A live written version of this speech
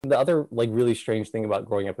The other like really strange thing about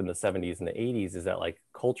growing up in the 70s and the 80s is that like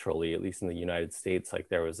culturally, at least in the United States, like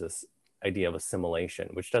there was this idea of assimilation,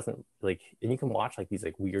 which doesn't like, and you can watch like these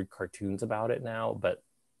like weird cartoons about it now, but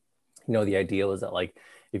the idea was that like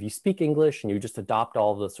if you speak English and you just adopt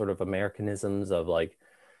all the sort of Americanisms of like,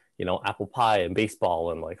 apple pie and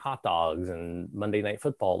baseball and like hot dogs and Monday Night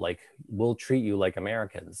Football, like we'll treat you like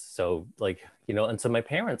Americans. So like, and so my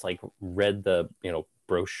parents like read the,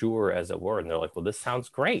 brochure as it were. And they're like, well, this sounds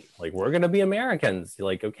great. Like, we're going to be Americans. You're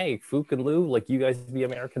like, okay, Phuc and Lou, like you guys be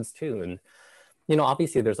Americans too. And,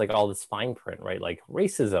 obviously there's like all this fine print, right? Like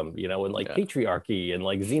racism, and like Yeah. patriarchy and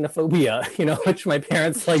like xenophobia, which my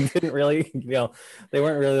parents like didn't really, they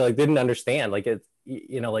weren't really like, didn't understand. Like it,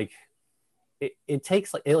 like it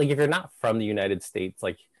takes like if you're not from the United States,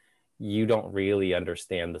 like you don't really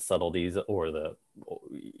understand the subtleties or the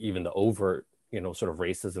even the overt sort of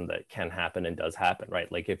racism that can happen and does happen, right?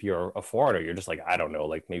 Like if you're a foreigner, you're just like, I don't know,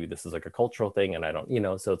 like maybe this is like a cultural thing and I don't,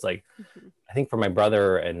 so it's like Mhm. I think for my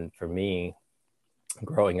brother and for me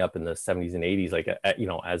growing up in the 70s and 80s, like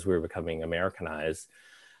as we were becoming Americanized,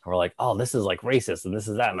 and we're like, oh, this is like racist and this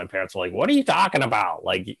is that. And my parents were like, what are you talking about?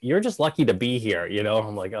 Like, you're just lucky to be here,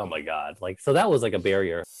 I'm like, oh my God. Like, so that was like a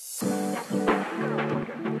barrier.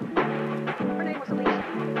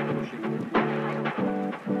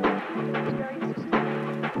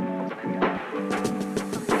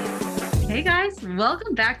 Hey guys,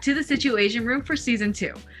 welcome back to the Situation Room for Season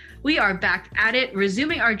 2. We are back at it,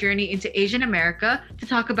 resuming our journey into Asian America to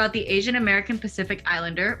talk about the Asian American Pacific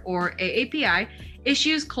Islander, or AAPI,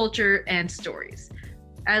 issues, culture, and stories.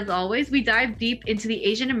 As always, we dive deep into the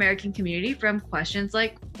Asian American community, from questions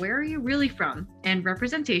like, where are you really from? And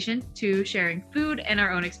representation, to sharing food and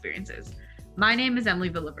our own experiences. My name is Emily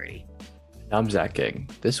Villaverde. I'm Zach King.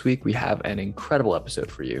 This week we have an incredible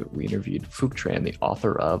episode for you. We interviewed Phuc Tran, the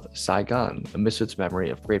author of SIGH, A Misfit's Memory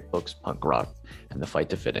of Great Books, Punk Rock, and the Fight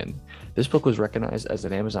to Fit In. This book was recognized as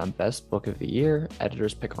an Amazon Best Book of the Year,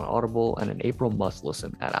 editors pick on Audible, and an April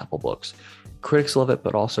must-listen at Apple Books. Critics love it,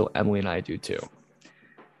 but also Emily and I do too.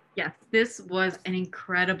 Yes, this was an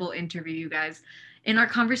incredible interview, you guys. In our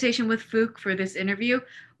conversation with Phuc for this interview,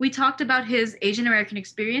 we talked about his Asian American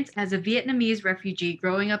experience as a Vietnamese refugee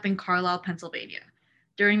growing up in Carlisle, Pennsylvania.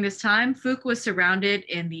 During this time, Phuc was surrounded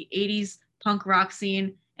in the 80s punk rock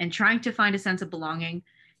scene and trying to find a sense of belonging.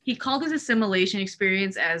 He called his assimilation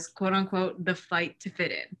experience as, quote unquote, the fight to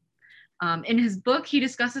fit in. In his book, he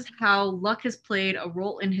discusses how luck has played a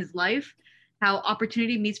role in his life, how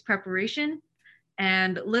opportunity meets preparation,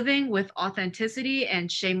 and living with authenticity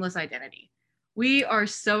and shameless identity. We are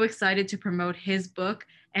so excited to promote his book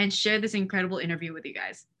and share this incredible interview with you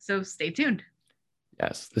guys. So stay tuned.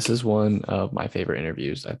 Yes, this is one of my favorite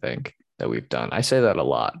interviews, I think, that we've done. I say that a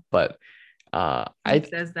lot, but He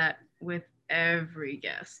says that with every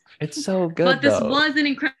guest. It's so good, but this though. was an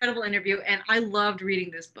incredible interview, and I loved reading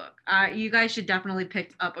this book. You guys should definitely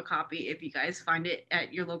pick up a copy if you guys find it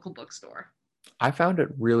at your local bookstore. I found it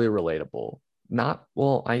really relatable. Not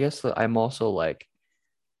well, I guess that I'm also like,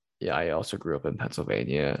 yeah, I also grew up in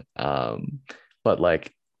Pennsylvania. But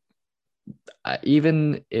like,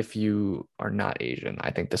 even if you are not Asian,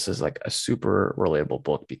 I think this is like a super relatable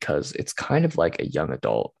book because it's kind of like a young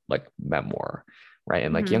adult like memoir, right?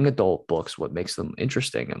 And like young adult books, what makes them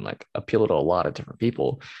interesting and like appeal to a lot of different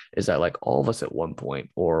people is that like all of us at one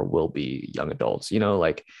point or will be young adults,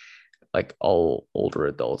 like all older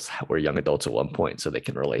adults were young adults at one point, so they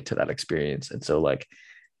can relate to that experience. And so like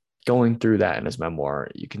going through that in his memoir,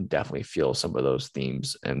 you can definitely feel some of those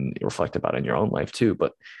themes and reflect about it in your own life too.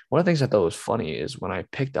 But one of the things I thought was funny is when I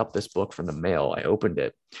picked up this book from the mail, I opened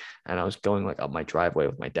it and I was going like up my driveway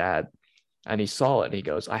with my dad, and he saw it and he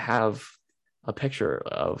goes, I have a picture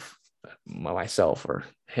of myself or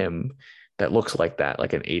him that looks like that,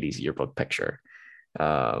 like an 80s yearbook picture.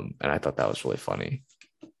 And I thought that was really funny.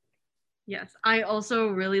 Yes, I also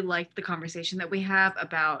really liked the conversation that we have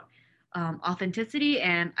about authenticity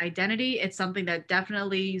and identity. It's something that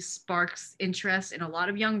definitely sparks interest in a lot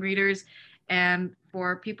of young readers. And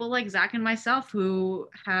for people like Zach and myself who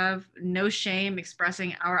have no shame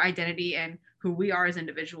expressing our identity and who we are as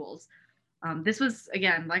individuals. This was,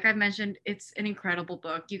 again, like I've mentioned, it's an incredible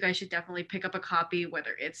book. You guys should definitely pick up a copy,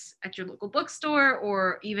 whether it's at your local bookstore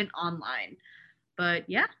or even online. But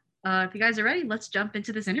yeah, if you guys are ready, let's jump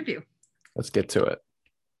into this interview. Let's get to it.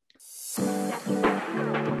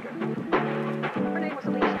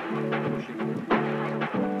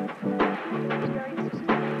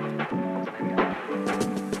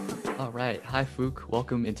 All right. Hi, Phuc.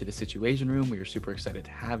 Welcome into the Situation Room. We are super excited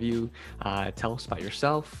to have you. Tell us about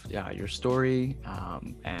yourself, your story,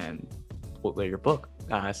 and your book,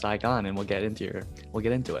 Saigon, and we'll get into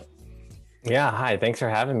it. Yeah, hi. Thanks for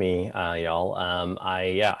having me, y'all. I'm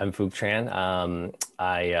Phuc Tran.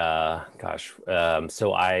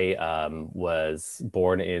 So I was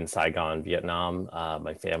born in Saigon, Vietnam.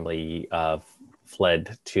 My family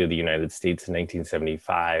fled to the United States in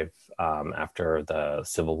 1975 after the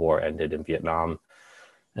Civil War ended in Vietnam.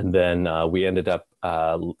 And then we ended up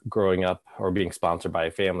growing up or being sponsored by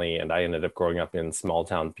a family. And I ended up growing up in small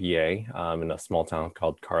town PA, in a small town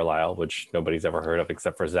called Carlisle, which nobody's ever heard of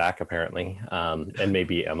except for Zach, apparently. And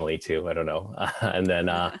maybe Emily too. I don't know. And then,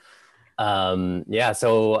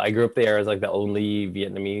 so I grew up there as like the only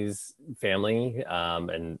Vietnamese family.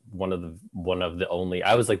 And one of the only,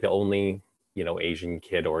 I was like the only, Asian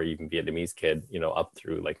kid or even Vietnamese kid, up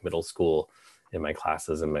through like middle school in my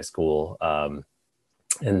classes in my school.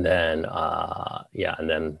 And then,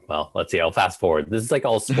 well, let's see, I'll fast forward. This is like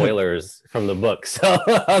all spoilers from the book. So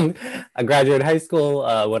I graduated high school,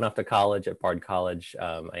 went off to college at Bard College.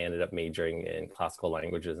 I ended up majoring in classical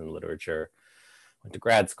languages and literature, went to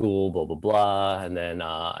grad school, blah, blah, blah. And then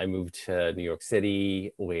I moved to New York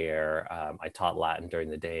City where I taught Latin during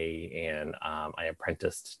the day and I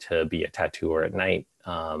apprenticed to be a tattooer at night.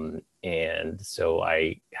 And so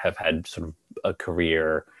I have had sort of a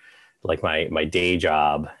career. Like my day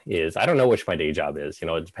job is, I don't know which my day job is,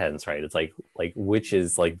 it depends, right? It's like which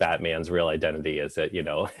is like Batman's real identity? Is it,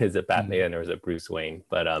 is it Batman or is it Bruce Wayne?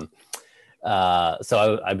 But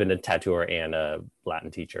so I've been a tattooer and a Latin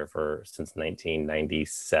teacher since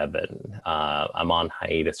 1997. I'm on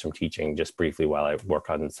hiatus from teaching just briefly while I work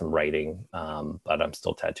on some writing, but I'm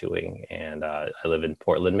still tattooing, and I live in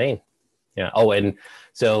Portland, Maine. Yeah. Oh, and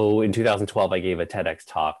so in 2012, I gave a TEDx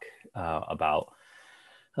talk about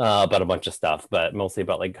a bunch of stuff, but mostly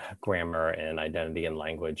about like grammar and identity and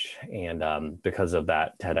language. And because of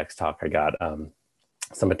that TEDx talk, I got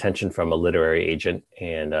some attention from a literary agent,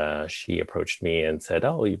 and she approached me and said,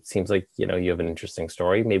 "Oh, it seems like you have an interesting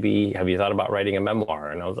story. Maybe have you thought about writing a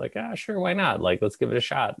memoir?" And I was like, "Sure, why not? Like, let's give it a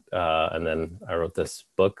shot." And then I wrote this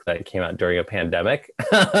book that came out during a pandemic,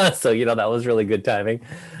 so that was really good timing.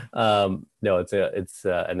 No,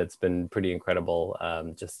 and it's been pretty incredible.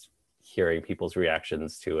 Just hearing people's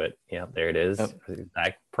reactions to it. Yeah, there it is.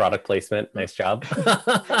 Yep. Product placement. Nice job.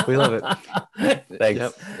 We love it. Thanks.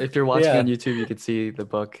 Yep. If you're watching on YouTube, you can see the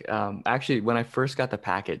book. Actually, when I first got the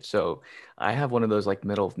package, so I have one of those like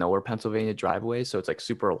middle of nowhere Pennsylvania driveways, so it's like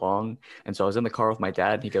super long. And so I was in the car with my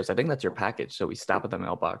dad, and he goes, "I think that's your package." So we stop at the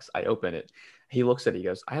mailbox. I open it. He looks at it. He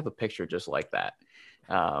goes, "I have a picture just like that."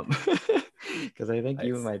 Because I think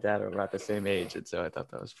you and my dad are about the same age, and so I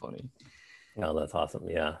thought that was funny. Oh, that's awesome.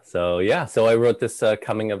 Yeah. So I wrote this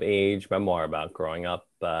coming of age memoir about growing up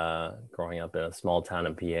in a small town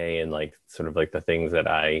in PA, and like sort of like the things that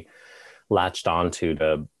I latched onto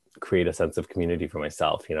to create a sense of community for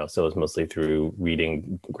myself, so it was mostly through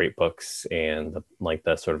reading great books and the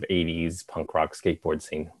sort of 80s punk rock skateboard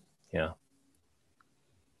scene. Yeah.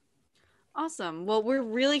 Awesome. Well, we're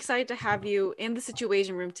really excited to have you in the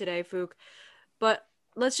Situation Room today, Phuc, but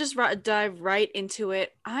let's just dive right into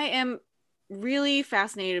it. I am really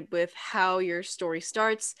fascinated with how your story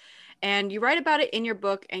starts, and you write about it in your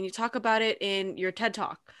book and you talk about it in your TED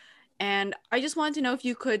Talk. And I just wanted to know if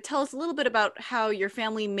you could tell us a little bit about how your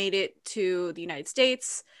family made it to the United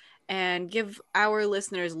States and give our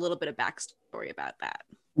listeners a little bit of backstory about that.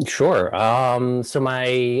 Sure. So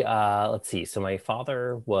my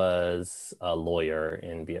father was a lawyer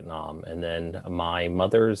in Vietnam, and then my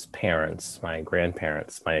mother's parents, my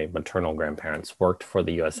grandparents, my maternal grandparents worked for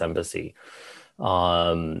the U.S. Embassy.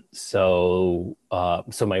 So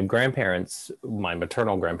my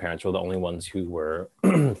maternal grandparents were the only ones who were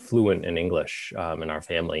fluent in English in our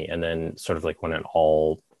family. And then sort of like when it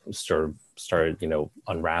all sort of started,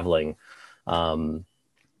 unraveling,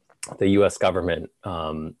 the U.S. government,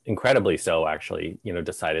 incredibly so, actually,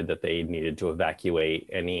 decided that they needed to evacuate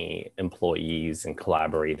any employees and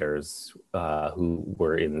collaborators who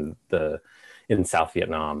were in South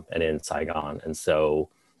Vietnam and in Saigon. And so,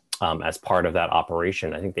 as part of that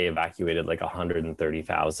operation, I think they evacuated like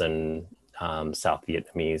 130,000 South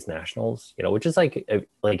Vietnamese nationals. Which is like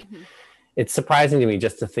Mm-hmm. It's surprising to me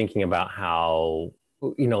just to thinking about how.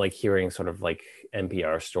 Like hearing sort of like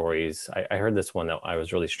NPR stories. I heard this one that I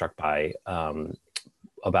was really struck by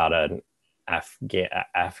about an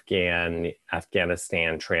Afghanistan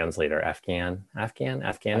translator, Afghani. I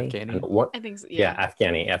think so, yeah.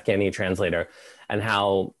 Afghani translator, and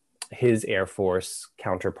how his American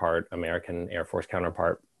Air Force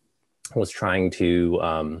counterpart, was trying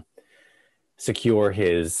to secure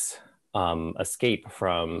his escape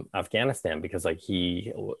from Afghanistan because like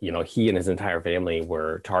he and his entire family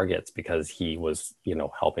were targets because he was,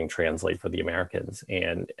 helping translate for the Americans.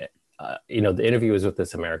 And the interview was with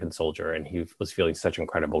this American soldier, and he was feeling such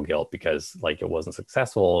incredible guilt because like it wasn't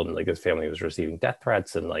successful, and like his family was receiving death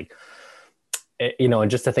threats, and like and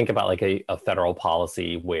just to think about like a federal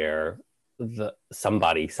policy where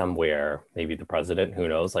somebody somewhere, maybe the president, who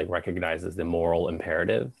knows, like recognizes the moral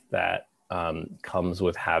imperative that comes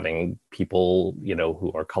with having people,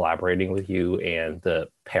 who are collaborating with you, and the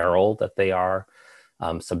peril that they are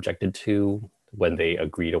subjected to when they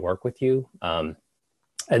agree to work with you. And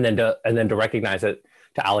then to recognize it,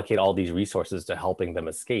 to allocate all these resources to helping them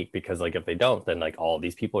escape, because like if they don't, then like all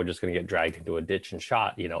these people are just going to get dragged into a ditch and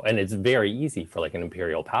shot, and it's very easy for like an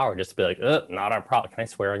imperial power just to be like, not our problem. Can I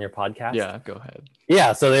swear on your podcast? Yeah, go ahead.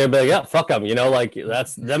 Yeah, so they'd be like, yeah, fuck them, like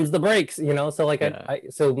that's them's the breaks, so like Yeah.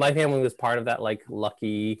 so my family was part of that like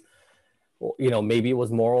lucky, maybe it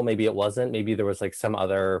was moral, maybe it wasn't, maybe there was like some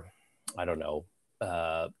other, I don't know,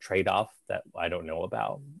 trade-off that I don't know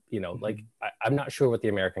about. Like I'm not sure what the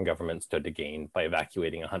American government stood to gain by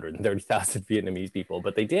evacuating 130,000 Vietnamese people,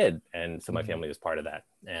 but they did, and so my family was part of that.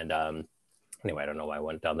 And anyway, I don't know why I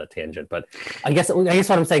went down that tangent, but I guess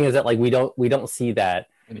what I'm saying is that like we don't see that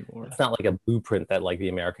anymore. It's not like a blueprint that like the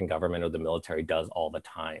American government or the military does all the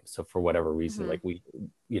time. So for whatever reason, like we,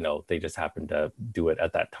 they just happen to do it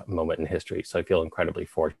at that moment in history. So I feel incredibly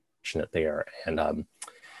fortunate there.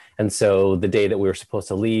 And so the day that we were supposed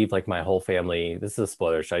to leave, like my whole family, this is a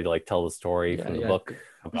spoiler. Should I like tell the story from the book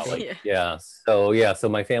about like, So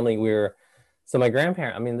my family, so my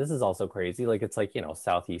grandparent, I mean, this is also crazy. Like it's like,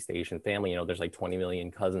 Southeast Asian family, there's like 20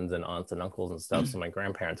 million cousins and aunts and uncles and stuff. So my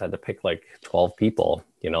grandparents had to pick like 12 people,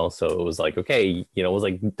 so it was like, okay, it was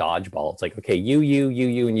like dodgeball. It's like, okay, you,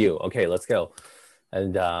 and you. Okay, let's go.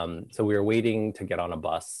 And so we were waiting to get on a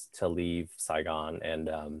bus to leave Saigon.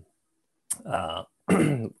 And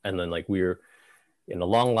and then like we're in a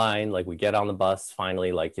long line, like we get on the bus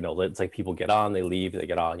finally, like it's like people get on, they leave, they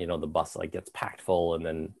get on, the bus like gets packed full, and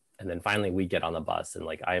then finally we get on the bus, and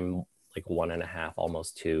like I'm like 1.5,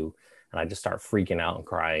 almost 2, and I just start freaking out and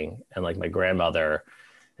crying, and like my grandmother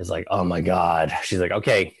is like, oh my god, she's like,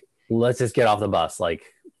 okay, let's just get off the bus, like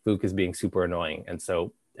Phuc is being super annoying. And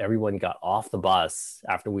so everyone got off the bus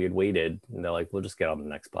after we had waited, and they're like, we'll just get on the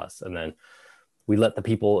next bus. And then we let the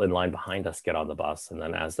people in line behind us get on the bus. And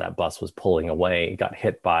then as that bus was pulling away, it got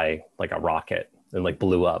hit by like a rocket and like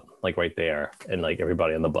blew up like right there. And like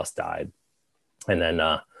everybody on the bus died. And then,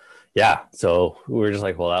 so we were just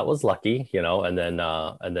like, well, that was lucky, and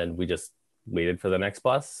then we just waited for the next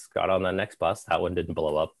bus, got on the next bus. That one didn't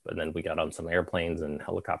blow up. And then we got on some airplanes and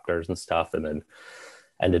helicopters and stuff. And then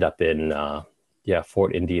ended up in,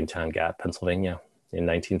 Fort Indiantown Gap, Pennsylvania in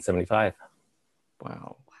 1975.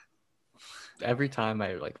 Wow. Every time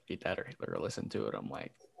I like read that or listen to it, I'm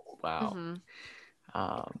like, wow.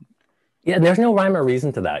 Yeah, and there's no rhyme or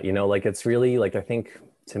reason to that, like it's really like, I think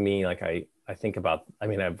to me, like I think about, I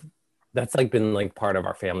mean, that's like been like part of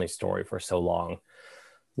our family story for so long,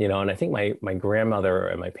 and I think my grandmother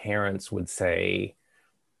and my parents would say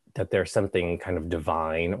that there's something kind of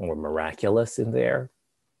divine or miraculous in there.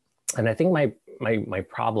 And I think my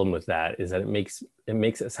problem with that is that it makes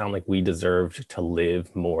it sound like we deserved to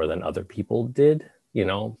live more than other people did.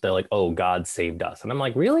 They're like, oh, God saved us. And I'm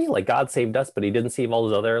like, really? Like God saved us, but he didn't save all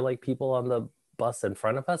those other like people on the bus in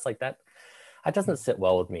front of us? Like that doesn't sit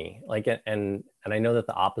well with me. Like, and I know that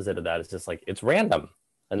the opposite of that is just like, it's random.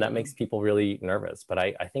 And that makes people really nervous. But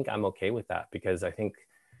I think I'm okay with that, because I think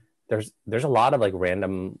there's a lot of like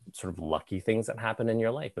random sort of lucky things that happen in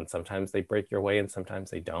your life, and sometimes they break your way and sometimes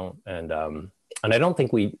they don't. And I don't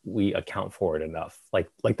think we account for it enough, like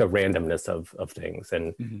the randomness of things,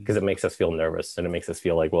 and because it makes us feel nervous, and it makes us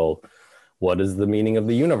feel like, well, what is the meaning of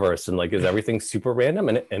the universe, and like, is everything super random?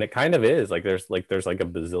 And it kind of is. Like there's like a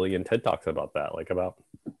bazillion TED Talks about that, like about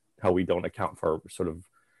how we don't account for sort of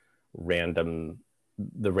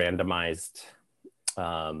the randomized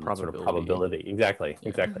sort of probability. Exactly.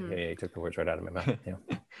 Yeah, you took the words right out of my mouth.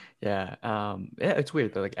 Yeah. It's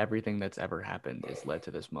weird that like everything that's ever happened is led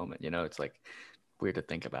to this moment. It's like weird to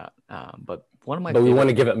think about. But we want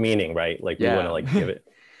to give it meaning, right? Like we want to like give it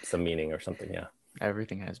some meaning or something. Yeah.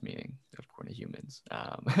 Everything has meaning, according to humans.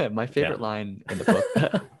 My favorite line in the book.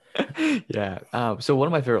 So one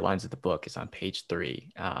of my favorite lines of the book is on page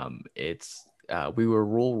 3. It's we were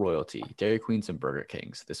rural royalty, Dairy Queens and Burger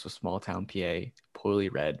Kings. This was small town PA, poorly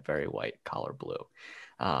red, very white, collar blue.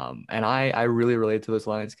 And I really relate to those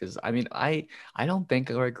lines, because I mean, I don't think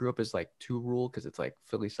where I grew up is like too rural, because it's like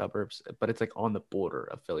Philly suburbs, but it's like on the border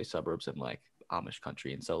of Philly suburbs and like Amish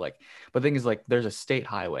country. And so like, but the thing is like, there's a state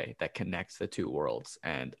highway that connects the two worlds.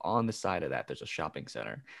 And on the side of that, there's a shopping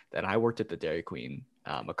center. Then I worked at the Dairy Queen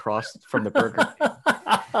across from the Burger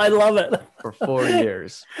I love it. for 4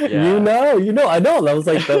 years. I know. That was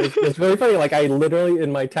like, it's really funny. Like I literally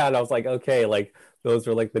in my town, I was like, okay, like those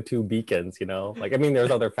were like the two beacons, like, I mean,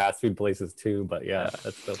 there's other fast food places too, but yeah,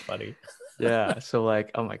 that's so funny. Yeah. So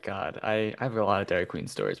like, oh my God, I have a lot of Dairy Queen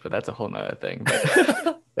stories, but that's a whole nother thing.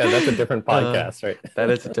 But yeah, that's a different podcast, right? That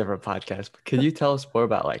is a different podcast. But can you tell us more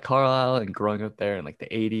about like Carlisle and growing up there in like the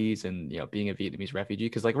 80s and, being a Vietnamese refugee?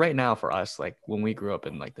 Because like right now for us, like when we grew up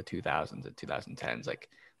in like the 2000s and 2010s, like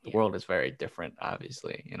the world is very different,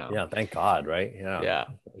 obviously, Yeah, thank God, right? Yeah.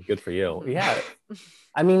 Good for you. Yeah.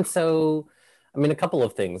 I mean, a couple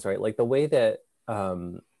of things, right? Like the way that,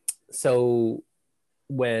 so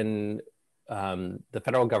when the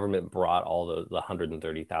federal government brought all the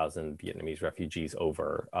 130,000 Vietnamese refugees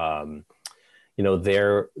over,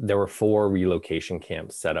 there were 4 relocation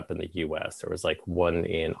camps set up in the US. There was like one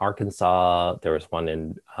in Arkansas, there was one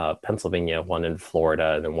in Pennsylvania, one in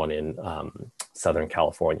Florida, and then one in Southern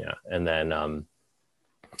California. And then,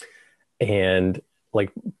 and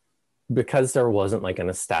like, because there wasn't like an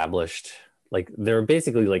established, like there were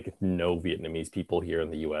basically like no Vietnamese people here in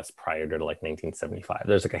the US prior to like 1975.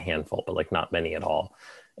 There's like a handful, but like not many at all.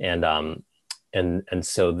 And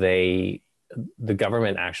so the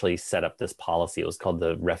government actually set up this policy. It was called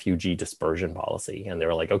the refugee dispersion policy. And they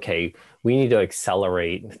were like, okay, we need to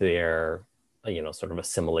accelerate their, sort of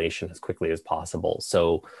assimilation as quickly as possible.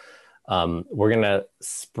 So we're going to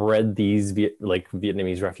spread these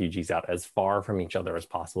Vietnamese refugees out as far from each other as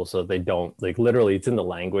possible so they don't, like literally it's in the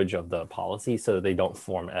language of the policy, so they don't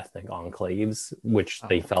form ethnic enclaves, which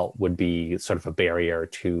they felt would be sort of a barrier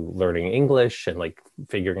to learning English and like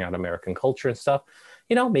figuring out American culture and stuff.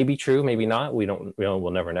 Maybe true, maybe not.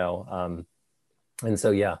 We'll never know. And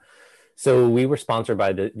so, yeah. So we were sponsored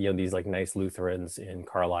by these like nice Lutherans in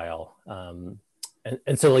Carlisle.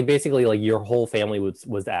 And so like basically like your whole family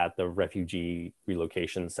was at the refugee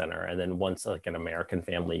relocation center. And then once like an American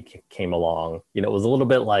family came along, it was a little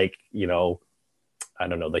bit like, I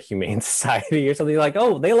don't know, the Humane Society or something, like,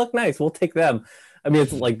 oh, they look nice, we'll take them. I mean,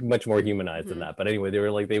 it's like much more humanized than that. But anyway,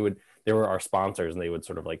 they were our sponsors, and they would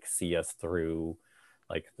sort of like see us through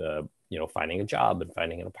like the, finding a job and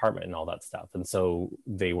finding an apartment and all that stuff. And so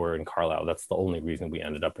they were in Carlisle. That's the only reason we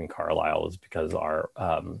ended up in Carlisle, was because our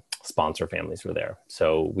sponsor families were there.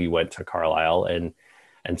 So we went to Carlisle, and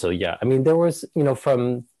so, yeah, I mean, there was,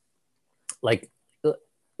 from like,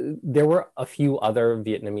 there were a few other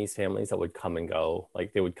Vietnamese families that would come and go.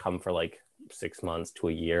 Like they would come for like 6 months to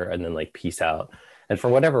a year and then like peace out. And for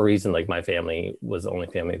whatever reason, like my family was the only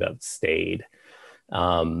family that stayed.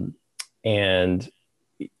 And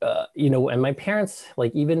my parents,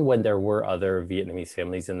 like, even when there were other Vietnamese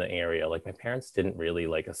families in the area, like my parents didn't really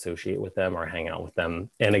like associate with them or hang out with them.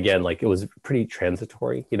 And again, like it was pretty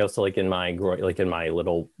transitory, so like in my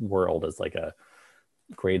little world as like a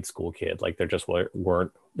grade school kid, like there just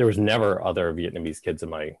weren't, there was never other Vietnamese kids in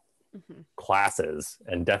my classes,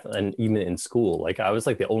 and even in school, like I was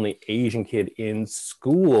like the only Asian kid in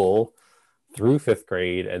school through 5th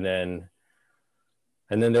grade. And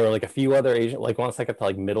then there were like a few other Asian, like once I got to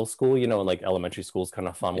like middle school, and like elementary schools kind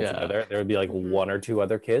of funneled together, there would be like 1 or 2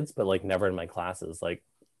 other kids, but like never in my classes. Like,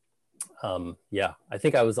 I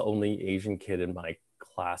think I was the only Asian kid in my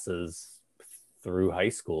classes through high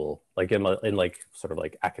school, like in like sort of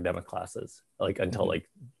like academic classes, like until like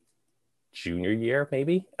junior year,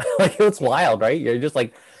 maybe. Like it's wild, right? You're just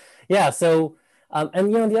like, yeah. So,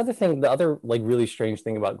 and the other like really strange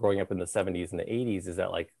thing about growing up in the 70s and the 80s is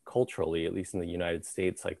that like culturally, at least in the United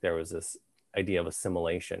States, like there was this idea of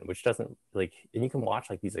assimilation, which doesn't like, and you can watch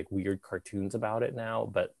like these like weird cartoons about it now,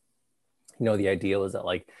 but the idea was that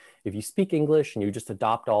like if you speak English and you just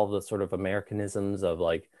adopt all the sort of Americanisms of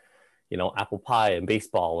like, apple pie and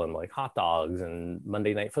baseball and like hot dogs and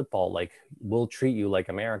Monday Night Football, like we'll treat you like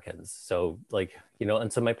Americans. So like,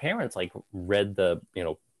 and so my parents like read the,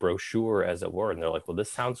 brochure as it were, and they're like, well,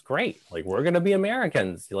 this sounds great, like we're gonna be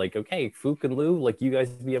Americans. You're like, okay, Phuc and Lou, like you guys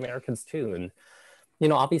be Americans too.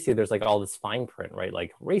 And obviously there's like all this fine print, right?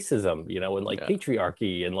 Like racism, and like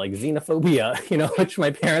patriarchy and like xenophobia, which my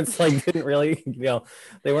parents like didn't really,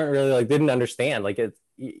 they weren't really like, didn't understand. Like it,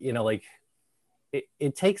 like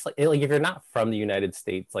it takes like if you're not from the United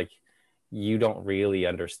States, like you don't really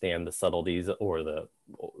understand the subtleties or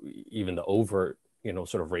even the overt,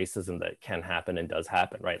 sort of racism that can happen and does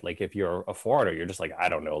happen, right? Like if you're a foreigner, you're just like, I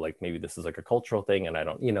don't know, like maybe this is like a cultural thing and I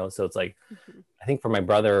don't, so it's like, I think for my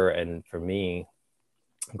brother and for me,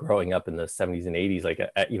 growing up in the 70s and 80s, like,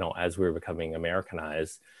 as we were becoming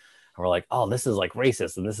Americanized, we're like, oh, this is like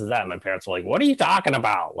racist and this is that. And my parents were like, what are you talking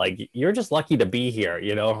about? Like, you're just lucky to be here,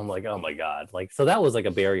 you know? I'm like, oh my God. Like, so that was like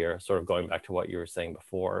a barrier, sort of going back to what you were saying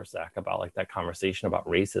before, Zach, about like that conversation about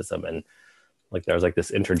racism. And like, there's like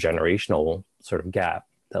this intergenerational sort of gap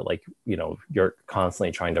that like, you know, you're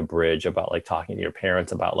constantly trying to bridge about like talking to your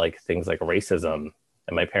parents about like things like racism.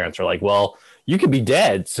 And my parents are like, well, you could be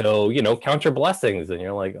dead, so, you know, count your blessings. And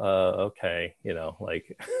you're like, okay, you know,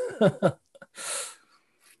 like.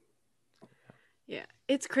 Yeah,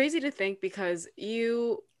 it's crazy to think because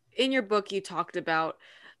you, in your book, you talked about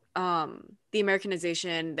the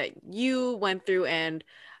Americanization that you went through, and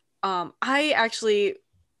I actually,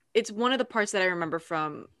 it's one of the parts that I remember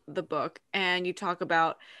from the book, and you talk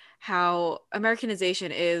about how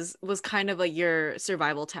Americanization was kind of like your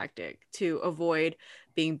survival tactic to avoid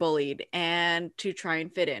being bullied and to try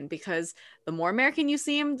and fit in, because the more American you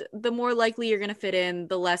seemed, the more likely you're going to fit in,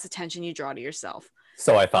 the less attention you draw to yourself.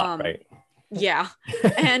 So I thought, right? Yeah.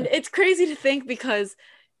 And it's crazy to think because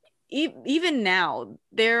even now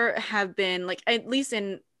there have been, like, at least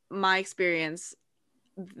in my experience,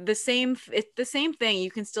 it's the same thing.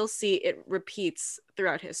 You can still see it repeats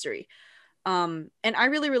throughout history. And I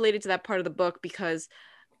really related to that part of the book because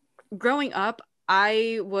growing up,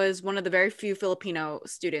 I was one of the very few Filipino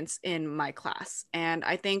students in my class. And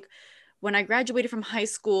I think when I graduated from high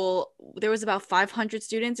school, there was about 500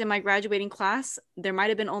 students in my graduating class. There might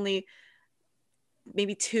have been only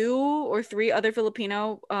maybe 2 or 3 other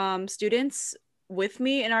Filipino students with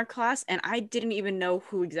me in our class. And I didn't even know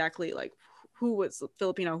who exactly, like, who was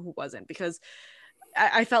Filipino, who wasn't, because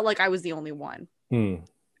I felt like I was the only one.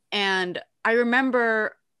 And I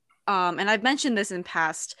remember, and I've mentioned this in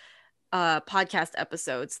past podcast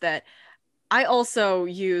episodes, that I also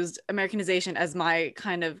used Americanization as my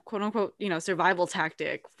kind of quote unquote, you know, survival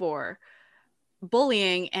tactic for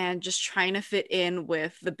bullying and just trying to fit in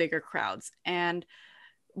with the bigger crowds. And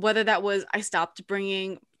whether that was, I stopped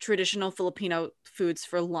bringing traditional Filipino foods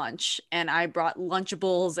for lunch, and I brought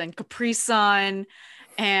Lunchables and Capri Sun,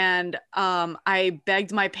 and I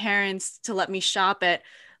begged my parents to let me shop at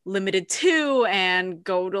Limited 2 and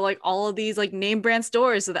go to like all of these like name brand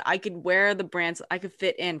stores so that I could wear the brands I could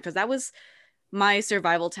fit in, because that was my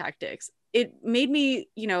survival tactics. It made me,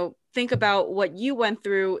 you know, think about what you went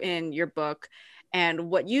through in your book and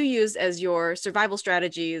what you used as your survival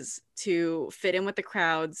strategies to fit in with the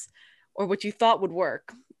crowds, or what you thought would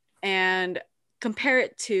work, and compare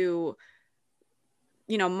it to,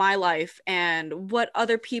 you know, my life and what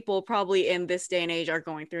other people probably in this day and age are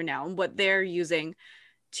going through now, and what they're using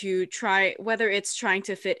to try, whether it's trying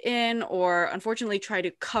to fit in or unfortunately try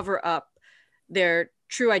to cover up their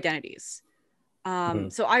true identities.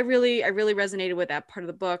 So I really resonated with that part of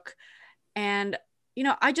the book. And, you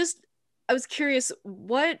know, I was curious,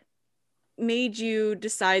 what made you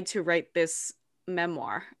decide to write this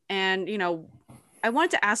memoir? And, you know, I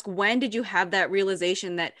wanted to ask, when did you have that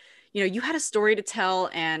realization that, you know, you had a story to tell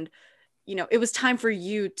and, you know, it was time for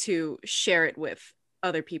you to share it with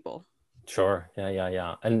other people? Sure.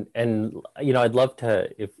 Yeah. And you know, I'd love to,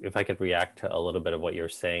 if I could react to a little bit of what you're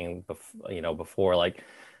saying, you know, before, like,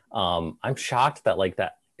 I'm shocked that like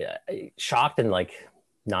that, shocked and like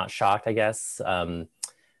not shocked, I guess,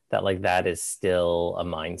 that like that is still a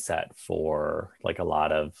mindset for like a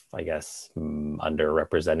lot of, I guess,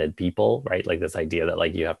 underrepresented people, right? Like this idea that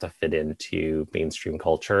like you have to fit into mainstream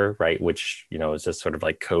culture, right? Which, you know, is just sort of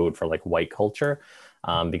like code for like white culture,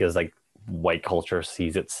 because like white culture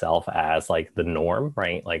sees itself as like the norm,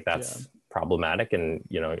 right? Like that's problematic. And,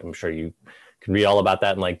 you know, I'm sure you can read all about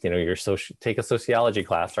that and like, you know, take a sociology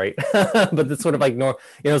class, right? But it's sort of like norm,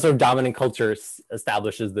 you know, sort of dominant culture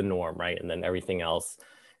establishes the norm, right? And then everything else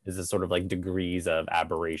is this sort of like degrees of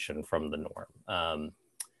aberration from the norm.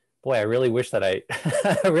 Boy, I really wish that I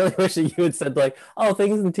really wish that you had said like, oh,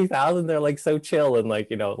 things in 2000, they're like so chill. And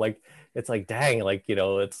like, you know, like, it's like, dang, like, you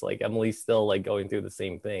know, it's like Emily's still like going through the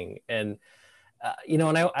same thing. And, you know,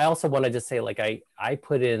 and I also want to just say, like, I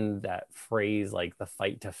put in that phrase, like the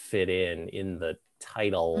fight to fit in the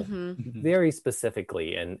title very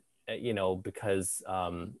specifically. And, you know, because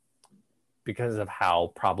of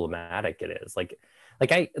how problematic it is. Like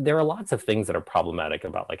there are lots of things that are problematic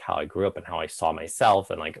about like how I grew up and how I saw myself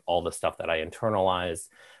and like all the stuff that I internalized,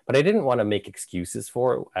 but I didn't want to make excuses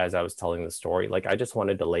for it as I was telling the story. Like I just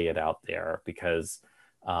wanted to lay it out there because,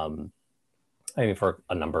 I mean, for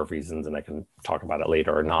a number of reasons, and I can talk about it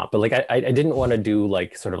later or not, but like I didn't want to do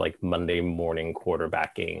like sort of like Monday morning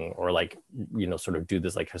quarterbacking or like, you know, sort of do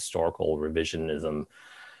this like historical revisionism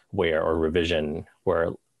revision where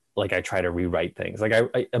like I try to rewrite things. Like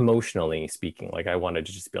I emotionally speaking, like I wanted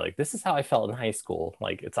to just be like, this is how I felt in high school.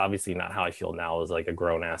 Like it's obviously not how I feel now as like a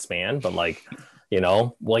grown ass man, but like, you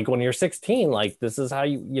know, like when you're 16, like this is how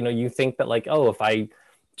you think that like, oh, if I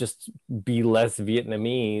just be less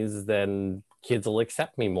Vietnamese, then kids will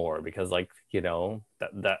accept me more because like, you know,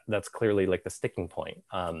 that's clearly like the sticking point.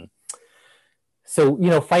 So, you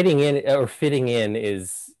know, fighting in or fitting in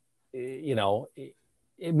is, you know,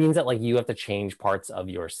 it means that like you have to change parts of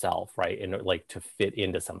yourself, right? And like to fit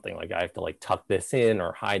into something, like I have to like tuck this in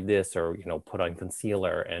or hide this or, you know, put on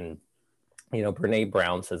concealer. And, you know, Brene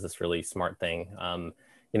Brown says this really smart thing.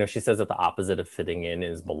 You know, she says that the opposite of fitting in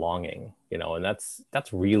is belonging, you know, and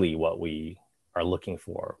that's really what we are looking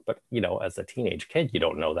for. But, you know, as a teenage kid, you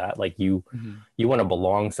don't know that. Like you want to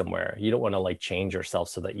belong somewhere. You don't want to like change yourself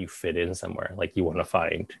so that you fit in somewhere. Like you want to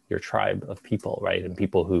find your tribe of people, right? And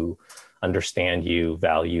people who understand you,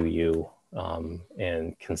 value you,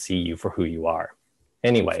 and can see you for who you are.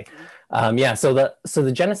 Anyway, yeah. So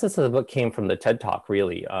the genesis of the book came from the TED Talk,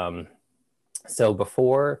 really. So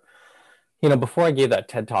before I gave that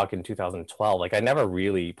TED Talk in 2012, like I never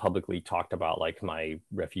really publicly talked about like my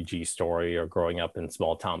refugee story or growing up in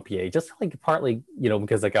small town PA, just like partly, you know,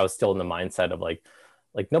 because like I was still in the mindset of like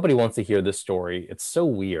nobody wants to hear this story. It's so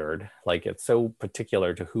weird. Like it's so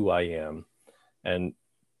particular to who I am. And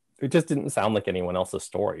it just didn't sound like anyone else's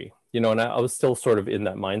story, you know, and I was still sort of in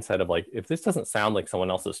that mindset of like, if this doesn't sound like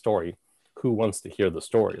someone else's story, who wants to hear the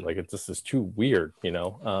story? Like it just is too weird, you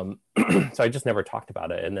know? So I just never talked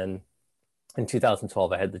about it. And then in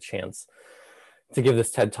 2012, I had the chance to give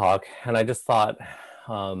this TED Talk, and I just thought,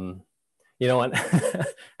 you know, and,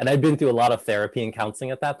 and I'd been through a lot of therapy and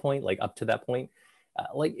counseling at that point, like up to that point,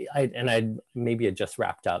 I maybe had just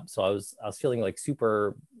wrapped up. So I was feeling like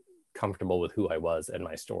super comfortable with who I was and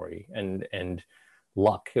my story and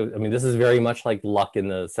luck. I mean, this is very much like luck in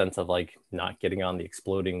the sense of like not getting on the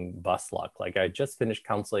exploding bus luck. Like I just finished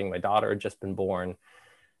counseling, my daughter had just been born,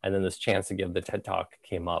 and then this chance to give the TED Talk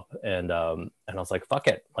came up, and I was like, fuck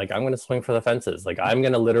it, like I'm gonna swing for the fences. Like I'm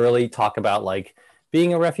gonna literally talk about like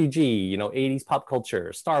being a refugee, you know, 80s pop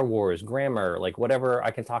culture, Star Wars, grammar, like whatever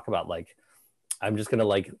I can talk about. Like I'm just gonna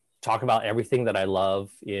like talk about everything that I love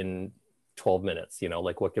in 12 minutes, you know,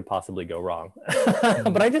 like what could possibly go wrong.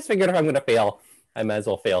 But I just figured if I'm going to fail, I might as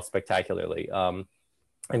well fail spectacularly. And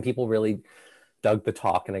people really dug the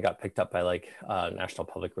talk, and I got picked up by like National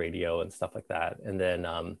Public Radio and stuff like that. And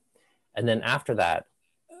then after that,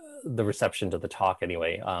 the reception to the talk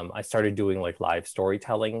anyway, I started doing like live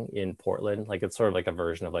storytelling in Portland. Like it's sort of like a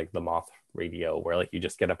version of like the Moth Radio, where like you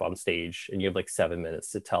just get up on stage and you have like 7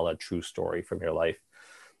 minutes to tell a true story from your life.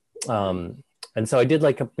 And so I did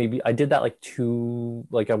like I did that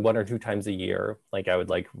like one or two times a year. Like I would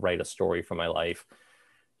like write a story from my life,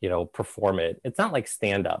 you know, perform it. It's not like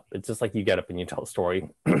stand up. It's just like you get up and you tell a story.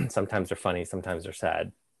 Sometimes they're funny, sometimes they're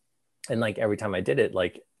sad. And like every time I did it,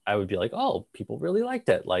 like I would be like, oh, people really liked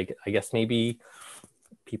it. Like I guess maybe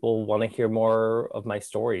people want to hear more of my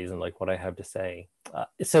stories and like what I have to say.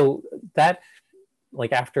 So that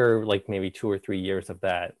like after like maybe 2 or 3 years of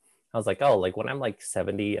that, I was like, oh, like when I'm like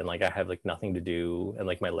 70 and like I have like nothing to do and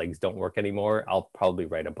like my legs don't work anymore, I'll probably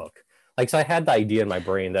write a book. Like, so I had the idea in my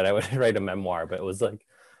brain that I would write a memoir, but it was like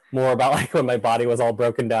more about like when my body was all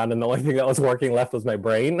broken down and the only thing that was working left was my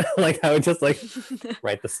brain. Like I would just like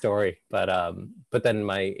write the story. But then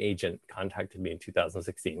my agent contacted me in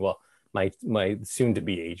 2016. Well, my soon to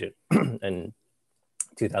be agent in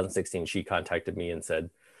 2016, she contacted me and said,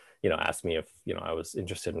 you know, asked me if, you know, I was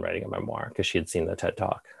interested in writing a memoir because she had seen the TED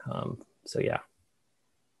Talk. So yeah.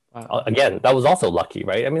 Wow. Again, that was also lucky,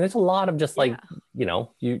 right? I mean, there's a lot of just like, you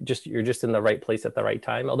know, you're just in the right place at the right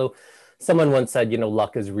time. Although someone once said, you know,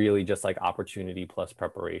 luck is really just like opportunity plus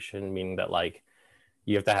preparation, meaning that like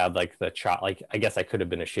you have to have like the shot. Like, I guess I could have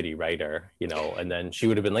been a shitty writer, you know, and then she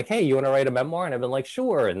would have been like, hey, you want to write a memoir? And I've been like,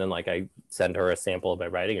 sure. And then like I send her a sample of my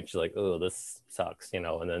writing and she's like, oh, this sucks, you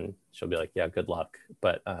know, and then she'll be like, yeah, good luck.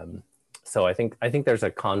 But so I think there's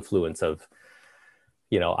a confluence of,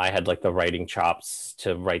 you know, I had like the writing chops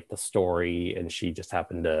to write the story and she just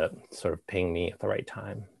happened to sort of ping me at the right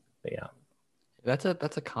time. But yeah. That's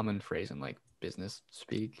a common phrase in like business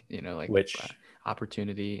speak, you know, like which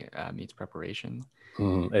opportunity meets preparation.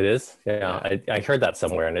 It is. Yeah. I heard that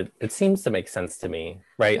somewhere and it seems to make sense to me,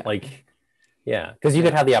 right? Yeah. Like, yeah, because you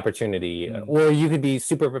could have the opportunity or you could be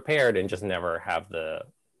super prepared and just never have the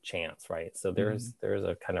chance, right? So there's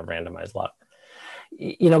a kind of randomized luck.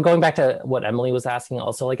 You know, going back to what Emily was asking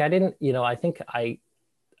also, like I didn't, you know, I think I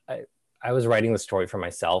was writing the story for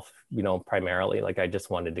myself, you know, primarily. Like I just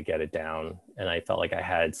wanted to get it down and I felt like I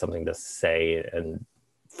had something to say and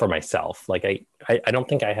for myself. Like I don't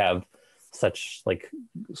think I have such like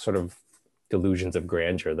sort of delusions of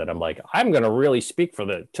grandeur that I'm like, I'm going to really speak for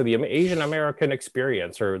to the Asian American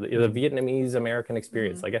experience or the Vietnamese American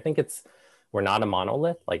experience. Like, I think we're not a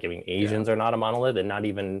monolith. Like, I mean, Asians are not a monolith, and not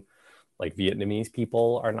even like Vietnamese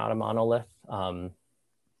people are not a monolith.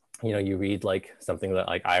 You know, you read like something that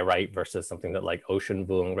like I write versus something that like Ocean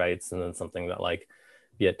Vuong writes, and then something that like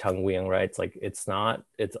Viet Thanh Nguyen writes. Like,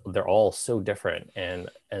 they're all so different, and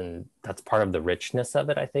that's part of the richness of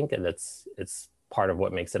it, I think, and it's part of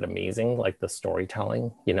what makes it amazing, like the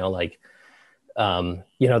storytelling. You know, like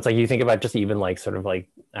you know, it's like you think about just even like sort of like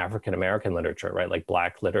African American literature, right? Like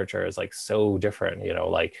Black literature is like so different. You know,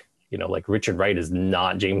 like Richard Wright is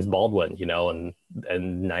not James Baldwin, you know, and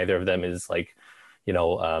neither of them is like, you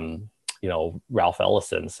know, Ralph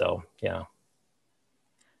Ellison. So yeah.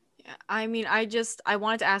 I mean, I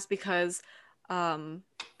wanted to ask because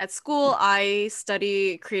at school I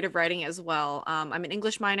study creative writing as well. I'm an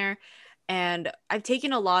English minor, and I've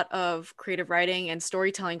taken a lot of creative writing and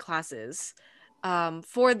storytelling classes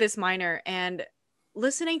for this minor. And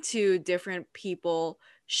listening to different people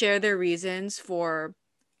share their reasons for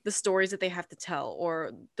the stories that they have to tell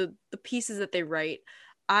or the pieces that they write,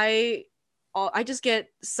 I just get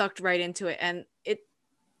sucked right into it, and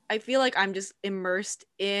I feel like I'm just immersed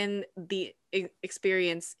in the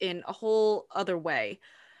experience in a whole other way.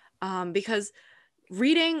 Because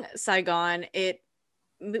reading Saigon, it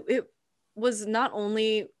was not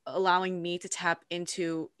only allowing me to tap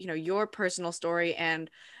into, you know, your personal story and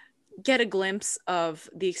get a glimpse of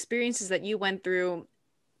the experiences that you went through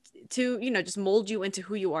to, you know, just mold you into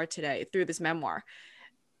who you are today through this memoir.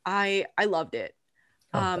 I loved it.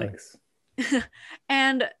 Oh, thanks.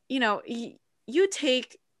 And, you know, you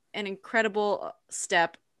take an incredible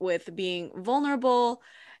step with being vulnerable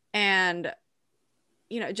and,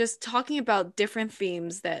 you know, just talking about different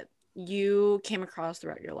themes that you came across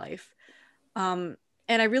throughout your life. And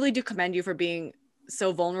I really do commend you for being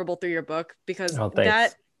so vulnerable through your book, because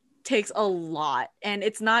that takes a lot, and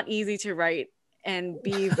it's not easy to write and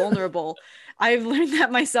be vulnerable. I've learned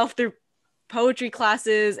that myself through poetry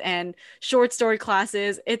classes and short story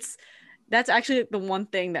classes. That's actually the one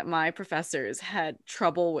thing that my professors had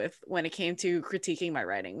trouble with when it came to critiquing my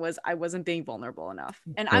writing, was I wasn't being vulnerable enough.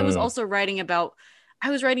 And I was also writing about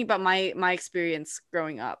my experience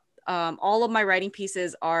growing up. All of my writing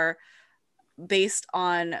pieces are based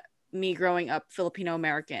on me growing up Filipino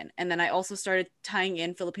American. And then I also started tying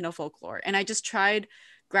in Filipino folklore. And I just tried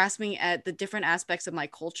grasping at the different aspects of my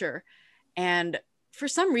culture. And for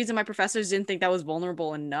some reason, my professors didn't think that was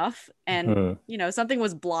vulnerable enough. And, you know, something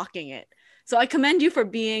was blocking it. So I commend you for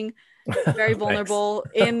being very vulnerable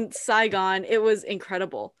in Saigon. It was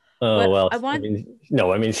incredible. Oh, but well,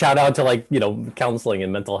 I mean, shout out to like, you know, counseling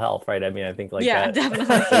and mental health, right? I mean, I think like that,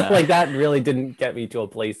 definitely. like that really didn't get me to a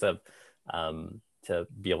place of, to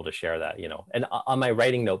be able to share that, you know. And on my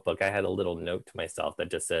writing notebook, I had a little note to myself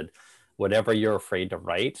that just said, whatever you're afraid to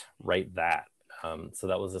write that. So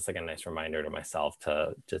that was just like a nice reminder to myself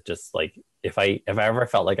to just like, if I ever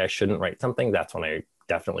felt like I shouldn't write something, that's when I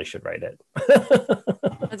definitely should write it.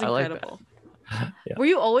 That's incredible. Yeah. Were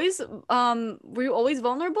you always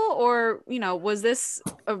vulnerable, or, you know, was this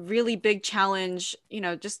a really big challenge, you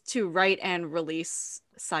know, just to write and release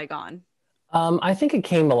Saigon? I think it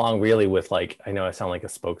came along really with like, I know I sound like a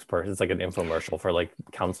spokesperson, it's like an infomercial for like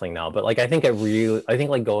counseling now, but like I think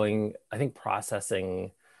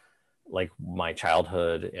processing like my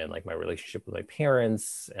childhood and like my relationship with my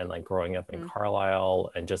parents and like growing up in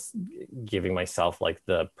Carlisle, and just giving myself like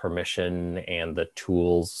the permission and the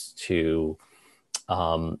tools to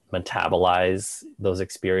metabolize those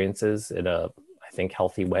experiences in a, I think,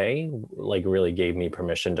 healthy way, like really gave me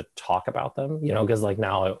permission to talk about them, you know, because like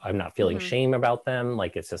now I'm not feeling shame about them.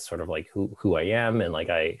 Like it's just sort of like who I am, and like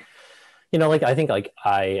you know, like I think like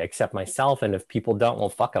I accept myself, and if people don't, well,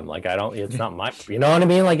 fuck them. Like it's not my, you know what I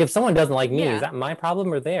mean? Like if someone doesn't like me, is that my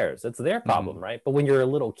problem or theirs? It's their problem, right? But when you're a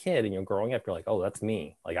little kid and you're growing up, you're like, oh, that's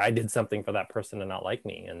me. Like I did something for that person to not like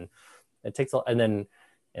me, and it takes and then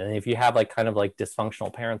if you have like kind of like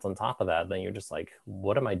dysfunctional parents on top of that, then you're just like,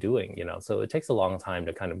 what am I doing? You know? So it takes a long time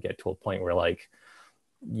to kind of get to a point where like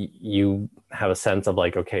you have a sense of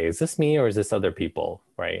like, okay, is this me or is this other people,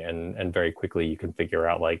 right? And very quickly you can figure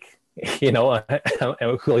out like, you know,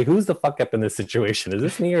 like who's the fuck up in this situation? Is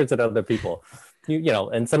this me or is it other people? You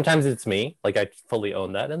know, and sometimes it's me, like I fully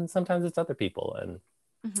own that, and sometimes it's other people, and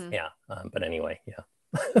but anyway,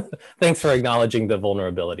 thanks for acknowledging the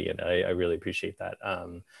vulnerability, and I really appreciate that.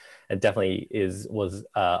 It definitely was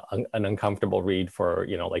an uncomfortable read for,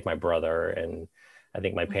 you know, like my brother, and I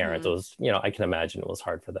think my parents. It was, you know, I can imagine it was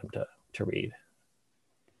hard for them to read.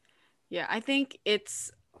 Yeah, I think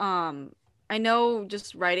it's I know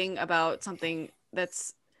just writing about something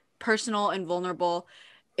that's personal and vulnerable,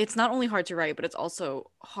 it's not only hard to write, but it's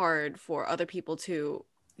also hard for other people to,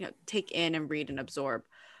 take in and read and absorb.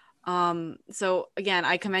 So again,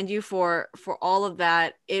 I commend you for all of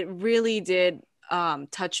that. It really did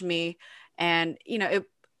touch me, and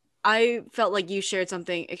I felt like you shared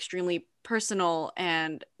something extremely personal,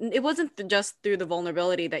 and it wasn't just through the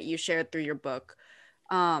vulnerability that you shared through your book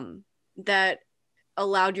that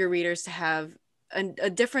allowed your readers to have a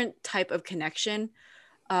different type of connection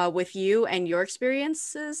with you and your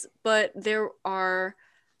experiences, but there are,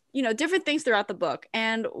 different things throughout the book.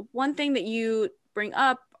 And one thing that you bring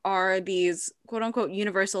up are these quote unquote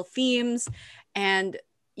universal themes, and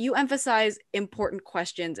you emphasize important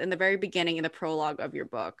questions in the very beginning in the prologue of your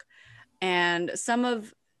book. And some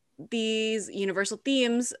of these universal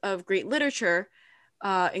themes of great literature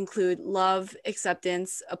include love,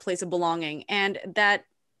 acceptance, a place of belonging, and that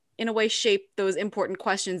in a way shape those important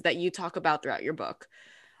questions that you talk about throughout your book.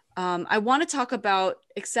 I want to talk about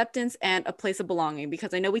acceptance and a place of belonging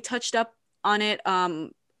because I know we touched up on it a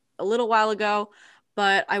little while ago,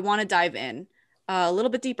 but I want to dive in a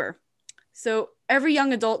little bit deeper. So every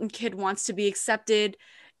young adult and kid wants to be accepted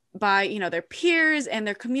by, their peers and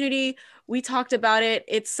their community. We talked about it.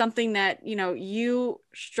 It's something that, you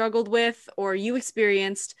struggled with or you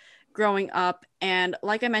experienced growing up. And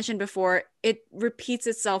like I mentioned before, it repeats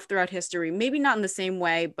itself throughout history, maybe not in the same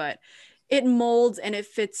way, but it molds and it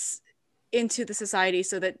fits into the society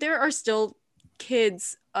so that there are still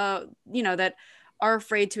kids, that are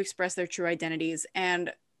afraid to express their true identities,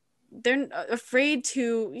 and they're afraid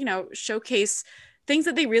to, showcase things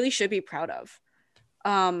that they really should be proud of.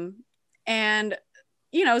 And,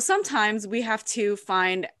 sometimes we have to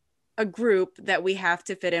find a group that we have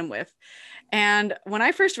to fit in with. And when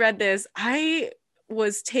I first read this, I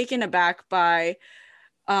was taken aback by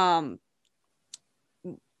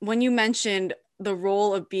when you mentioned the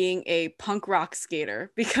role of being a punk rock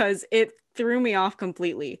skater, because it threw me off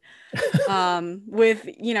completely with,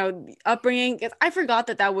 upbringing. I forgot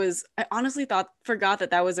that was, I honestly forgot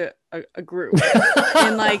that was a group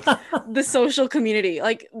in like the social community.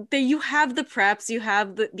 Like you have the preps, you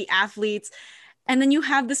have the athletes, and then you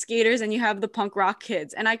have the skaters and you have the punk rock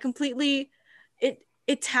kids. And I completely,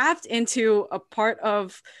 it tapped into a part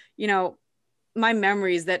of, my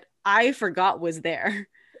memories that I forgot was there.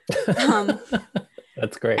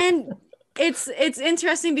 That's great. And it's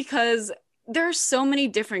interesting because there are so many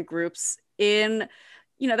different groups in,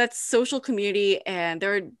 that social community, and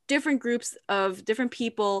there are different groups of different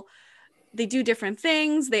people. They do different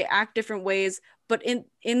things, they act different ways, but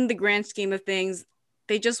in the grand scheme of things,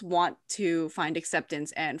 they just want to find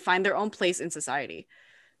acceptance and find their own place in society.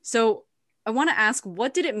 So I want to ask,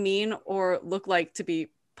 what did it mean or look like to be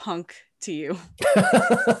punk to you?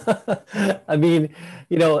 I mean,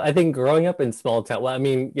 I think growing up in small town, well, I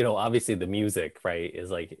mean, obviously the music, right,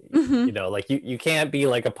 is like, like you can't be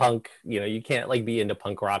like a punk, you can't like be into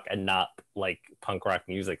punk rock and not like punk rock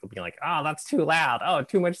music, being like, oh, that's too loud, oh,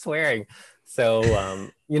 too much swearing. So, I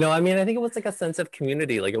mean, I think it was like a sense of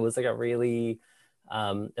community. Like it was like a really,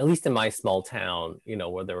 at least in my small town,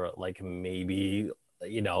 where there were like maybe,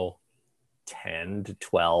 10 to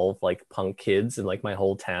 12 like punk kids in like my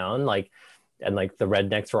whole town, like, and like the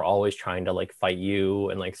rednecks were always trying to like fight you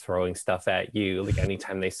and like throwing stuff at you like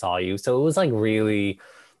anytime they saw you. So it was like really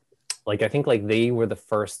like, I think like they were the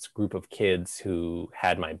first group of kids who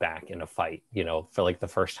had my back in a fight, for like the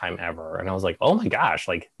first time ever. And I was like, oh my gosh,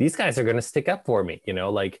 like these guys are going to stick up for me,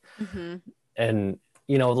 like, and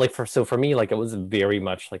like for me, like it was very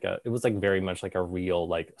much like a real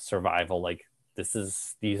like survival, like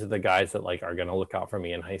these are the guys that like are going to look out for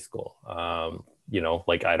me in high school.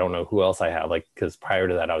 Like I don't know who else I have, like, because prior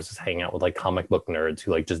to that I was just hanging out with like comic book nerds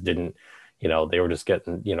who like just didn't, they were just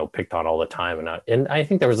getting, picked on all the time. And I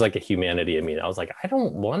think there was like a humanity in me. I was like, I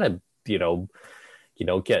don't want to,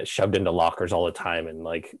 get shoved into lockers all the time. And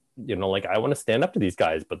like, like I want to stand up to these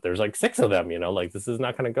guys, but there's like 6 of them, like this is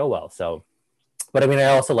not going to go well. So, but I mean, I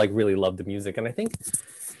also like really love the music. And I think,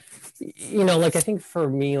 like, I think for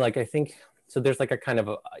me, like, I think, so there's like a kind of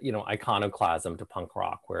a, iconoclasm to punk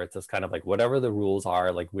rock where it's just kind of like whatever the rules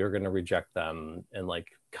are, like we're going to reject them and like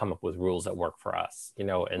come up with rules that work for us,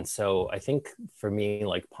 And so I think for me,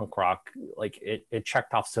 like punk rock, like it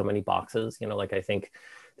checked off so many boxes, like I think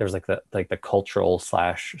there's like the cultural /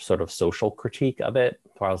 sort of social critique of it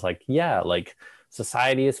where I was like, yeah, like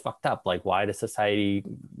society is fucked up. Like, why does society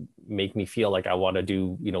make me feel like I want to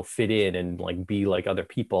do, fit in and like be like other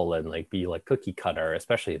people and like be like cookie cutter,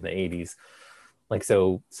 especially in the 80s. Like,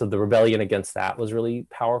 so the rebellion against that was really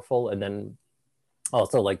powerful. And then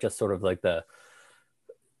also like just sort of like the,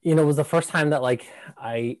 it was the first time that like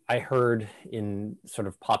I heard in sort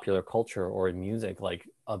of popular culture or in music, like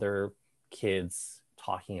other kids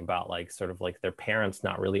talking about like sort of like their parents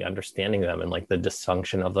not really understanding them and like the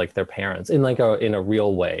dysfunction of like their parents in like in a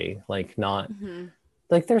real way, like not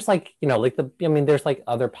like there's like, like there's like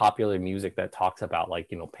other popular music that talks about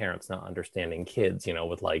like, parents not understanding kids,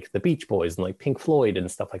 with like the Beach Boys and like Pink Floyd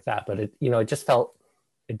and stuff like that. But it just felt,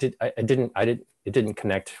 it didn't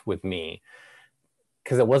connect with me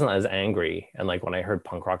because it wasn't as angry. And like when I heard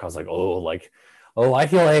punk rock, I was like, oh, I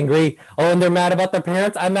feel angry. Oh, and they're mad about their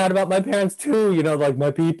parents. I'm mad about my parents too, like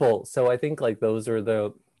my people. So I think like those are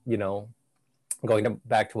the,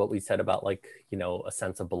 back to what we said about like, a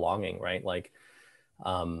sense of belonging, right? Like,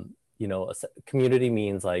 a community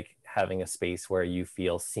means like having a space where you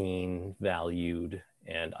feel seen, valued,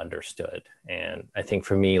 and understood. And I think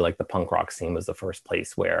for me, like the punk rock scene was the first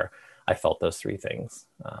place where I felt those three things.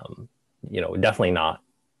 Definitely not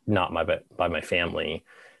by my family.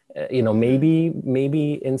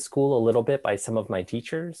 Maybe in school a little bit by some of my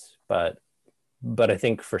teachers, but I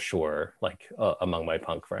think for sure like among my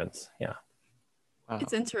punk friends. Yeah. Wow.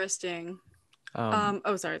 It's interesting. Sorry,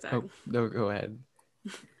 Zach. Oh, no, go ahead.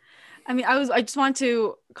 I mean, I just want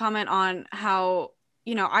to comment on how,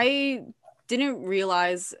 I didn't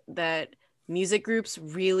realize that music groups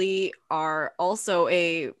really are also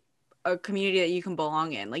a community that you can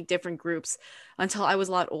belong in, like different groups, until I was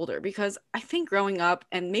a lot older. Because I think growing up,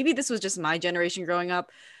 and maybe this was just my generation growing up,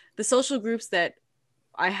 the social groups that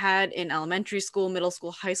I had in elementary school, middle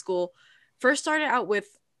school, high school, first started out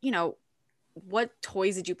with, what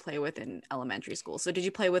toys did you play with in elementary school? So did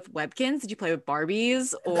you play with Webkins? Did you play with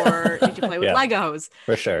Barbies? Or did you play with Legos?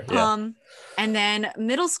 For sure. Yeah. And then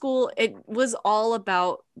middle school, it was all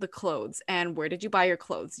about the clothes. And where did you buy your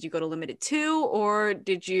clothes? Did you go to Limited 2, or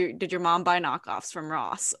did your mom buy knockoffs from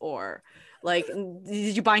Ross? Or like,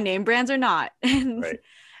 did you buy name brands or not? Right.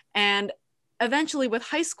 And eventually with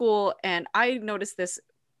high school, and I noticed this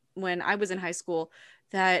when I was in high school,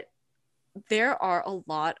 that there are a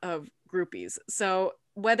lot of groupies. So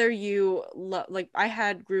whether you like, I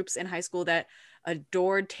had groups in high school that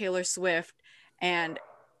adored Taylor Swift, and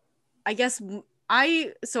I guess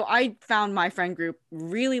I found my friend group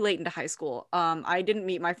really late into high school. I didn't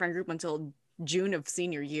meet my friend group until June of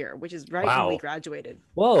senior year, which is right when we graduated.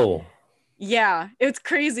 Whoa. Yeah, it's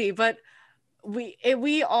crazy, but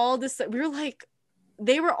we all decided, we were like,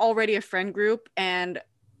 they were already a friend group, and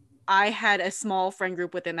I had a small friend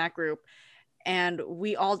group within that group. And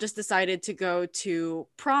we all just decided to go to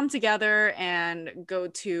prom together and go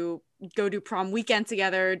do prom weekend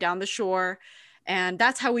together down the shore. And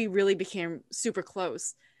that's how we really became super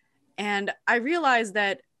close. And I realized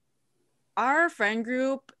that our friend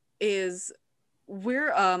group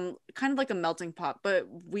we're kind of like a melting pot, but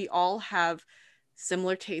we all have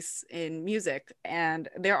similar tastes in music. And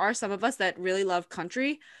there are some of us that really love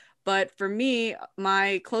country. But for me,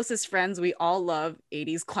 my closest friends, we all love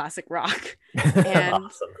 80s classic rock. And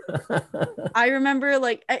Awesome. I remember,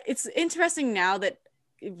 like, it's interesting now that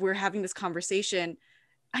we're having this conversation.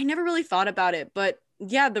 I never really thought about it, but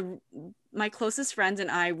yeah, my closest friends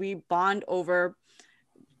and I, we bond over,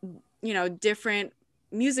 different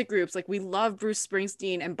music groups. Like, we love Bruce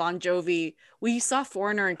Springsteen and Bon Jovi. We saw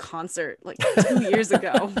Foreigner in concert like 2 years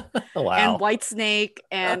ago. Wow. And Whitesnake,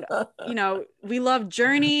 and we love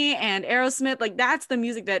Journey and Aerosmith. Like, that's the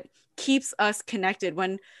music that keeps us connected.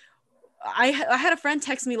 When I had a friend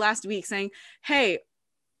text me last week saying, hey,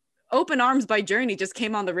 Open Arms by Journey just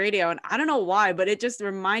came on the radio, and I don't know why, but it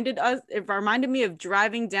reminded me of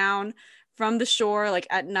driving down from the shore like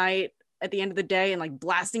at night at the end of the day and like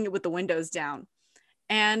blasting it with the windows down.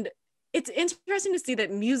 And it's interesting to see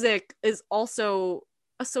that music is also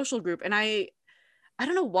a social group. And I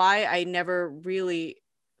don't know why I never really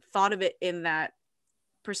thought of it in that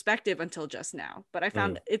perspective until just now, but I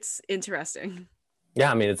found it's interesting.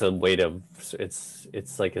 Yeah, I mean, it's a way to, it's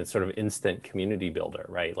like a sort of instant community builder,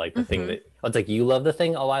 right? Like the thing that, it's like, you love the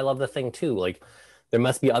thing, oh, I love the thing too. Like there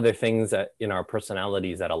must be other things that in our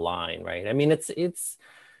personalities that align, right? I mean, it's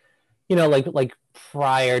like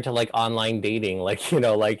prior to like online dating, like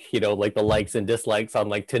the likes and dislikes on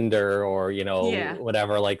like Tinder or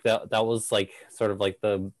whatever, like that was like sort of like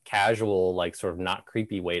the casual, like sort of not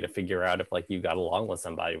creepy way to figure out if like you got along with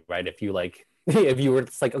somebody, right? If you like if you were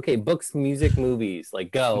just like, okay, books, music, movies,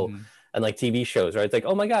 like go. And like TV shows, right? It's like,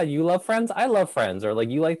 oh my god, you love Friends, I love Friends, or like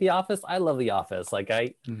you like The Office, I love The Office. Like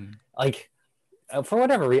for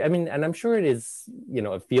whatever reason, I mean, and I'm sure it is, you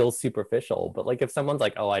know, it feels superficial, but like if someone's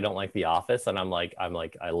like, oh, I don't like The Office, and I'm like, I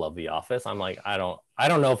love The Office. I'm like, I don't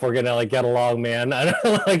know if we're gonna like get along, man. I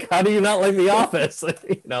don't like, how do you not like The Office?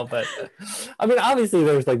 You know, but I mean, obviously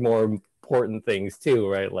there's like more important things too,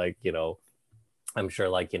 right? Like, you know, I'm sure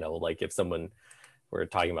like, you know, like if someone we're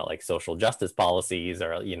talking about like social justice policies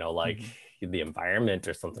or, you know, like the environment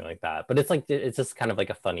or something like that. But it's like, it's just kind of like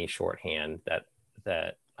a funny shorthand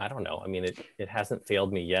that I don't know. I mean, it hasn't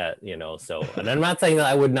failed me yet, you know, so, and I'm not saying that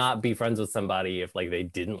I would not be friends with somebody if like they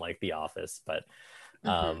didn't like The Office, but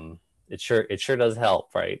it sure does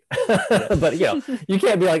help, right? But you know, you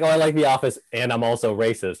can't be like, oh, I like The Office and I'm also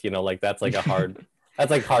racist, you know, like that's like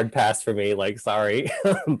hard pass for me, like sorry.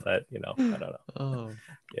 But you know, I don't know. Oh.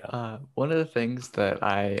 Yeah. One of the things that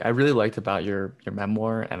I really liked about your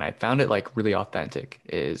memoir, and I found it like really authentic,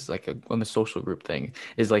 is like on the social group thing,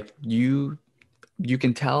 is like you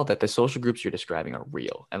can tell that the social groups you're describing are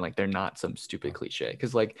real and like they're not some stupid cliche.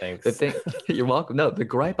 Because like Thanks. the thing, you're welcome. No, the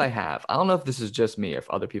gripe I have, I don't know if this is just me, if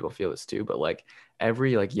other people feel this too, but like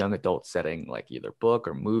every like young adult setting, like either book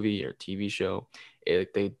or movie or TV show,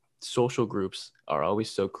 they social groups are always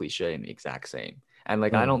so cliche and the exact same. And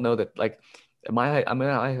like I don't know that like my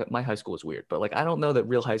high school is weird, but like I don't know that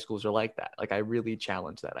real high schools are like that. Like I really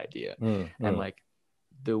challenge that idea. And like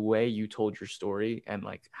the way you told your story and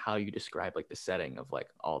like how you describe like the setting of like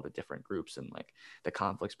all the different groups and like the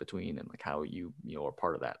conflicts between and like how you know are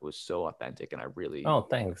part of that was so authentic, and I really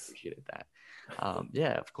thanks. appreciated that.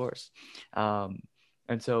 Yeah, of course. And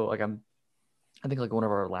so like I think like one of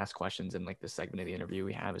our last questions in like this segment of the interview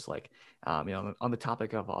we have is like, you know, on the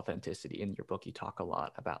topic of authenticity. In your book, you talk a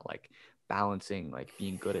lot about like balancing like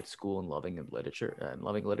being good at school and loving literature,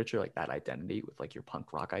 like that identity with like your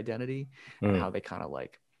punk rock identity and how they kind of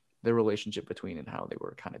like the relationship between and how they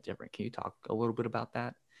were kind of different. Can you talk a little bit about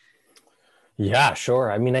that? Yeah,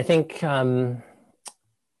 sure. I mean, I think, you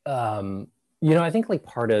know, I think like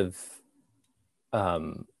part of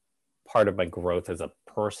my growth as a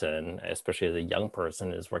person, especially as a young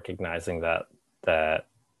person, is recognizing that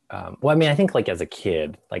well, I mean, I think like as a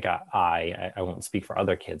kid, like I won't speak for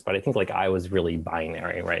other kids, but I think like I was really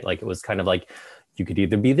binary, right? Like it was kind of like you could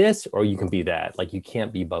either be this or you can be that. Like you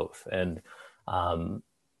can't be both. And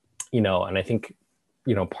you know, and I think,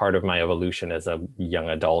 you know, part of my evolution as a young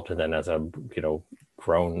adult and then as a, you know,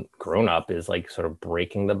 grown up is like sort of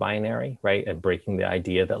breaking the binary, right? And breaking the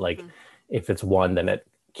idea that like if it's one, then it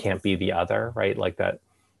can't be the other, right? Like that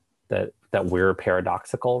we're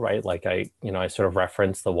paradoxical, right? Like I sort of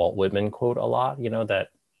reference the Walt Whitman quote a lot, you know,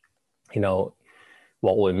 that, you know,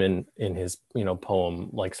 Walt Whitman in his, you know, poem,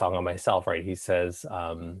 like Song of Myself, right? He says,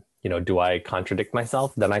 you know, do I contradict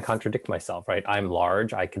myself? Then I contradict myself, right? I'm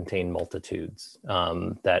large, I contain multitudes,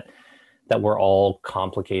 that we're all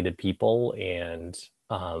complicated people. And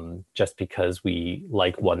just because we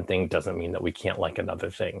like one thing doesn't mean that we can't like another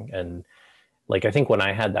thing. And like, I think when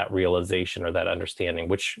I had that realization or that understanding,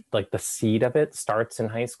 which like the seed of it starts in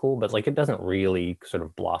high school, but like it doesn't really sort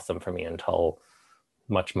of blossom for me until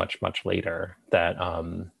much later, that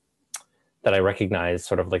I recognize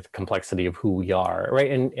sort of like the complexity of who we are,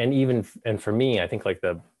 right? And for me, I think like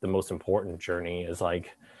the most important journey is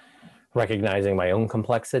like recognizing my own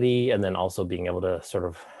complexity and then also being able to sort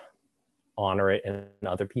of honor it in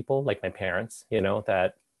other people, like my parents, you know,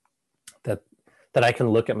 that I can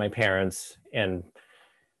look at my parents and,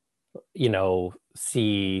 you know,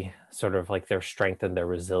 see sort of like their strength and their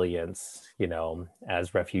resilience, you know,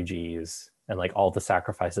 as refugees and like all the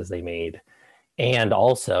sacrifices they made, and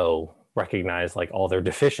also recognize like all their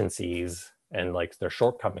deficiencies and like their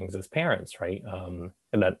shortcomings as parents, right?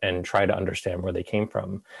 And try to understand where they came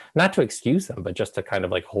from, not to excuse them, but just to kind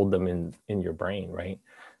of like hold them in your brain, right?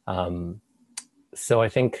 So I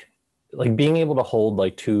think like being able to hold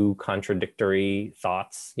like two contradictory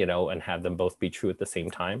thoughts, you know, and have them both be true at the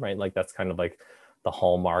same time, right? Like that's kind of like the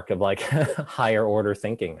hallmark of like higher order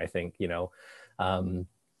thinking, I think, you know. And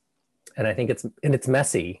I think it's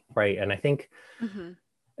messy, right? And I think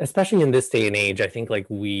especially in this day and age, I think like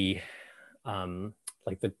we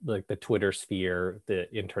like the Twitter sphere,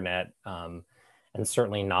 the internet, and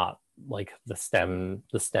certainly not like the STEM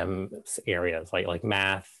areas like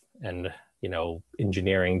math and, you know,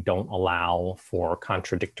 engineering don't allow for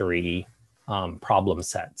contradictory problem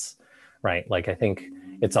sets, right? Like I think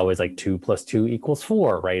it's always like 2 + 2 =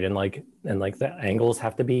 4, right? And like the angles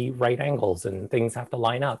have to be right angles and things have to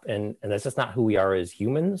line up, and that's just not who we are as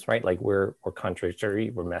humans, right? Like we're contradictory,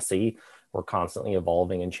 we're messy, we're constantly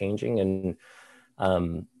evolving and changing, and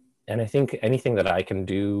I think anything that I can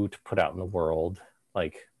do to put out in the world,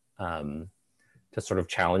 like to sort of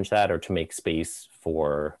challenge that or to make space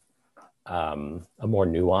for a more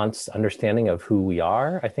nuanced understanding of who we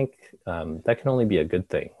are, I think that can only be a good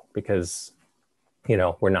thing, because, you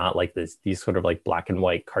know, we're not like these sort of like black and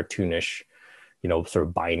white cartoonish, you know, sort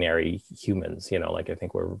of binary humans, you know, like I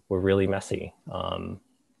think we're really messy.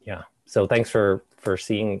 Yeah. So thanks for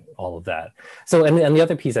seeing all of that. So, and the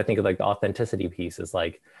other piece, I think, of like the authenticity piece is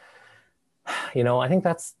like, you know, I think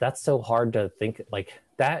that's so hard to think like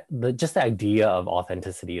that. Just the idea of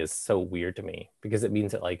authenticity is so weird to me, because it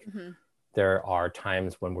means that like there are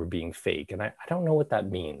times when we're being fake, and I don't know what that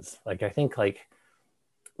means. Like I think like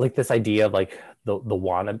this idea of like the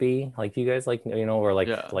wannabe, like you guys like, you know, or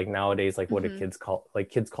like like nowadays, like what do kids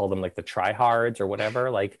call them, like the tryhards or whatever,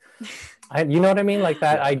 like you know what I mean, like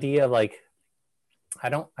that idea of like I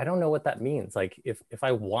don't know what that means. Like if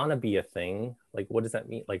I want to be a thing, like what does that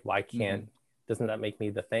mean? Like why can't doesn't that make me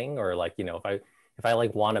the thing? Or like, you know, if I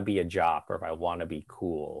like want to be a jock, or if I want to be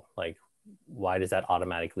cool, like why does that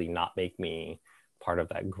automatically not make me part of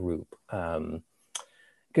that group?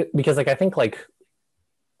 Because like I think like,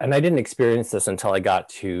 and I didn't experience this until I got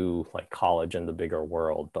to like college and the bigger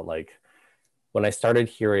world, but like when I started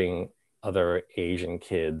hearing other Asian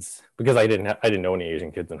kids, because I didn't know any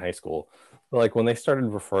Asian kids in high school, but like when they started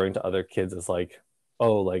referring to other kids as like,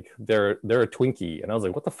 oh, like they're a Twinkie, and I was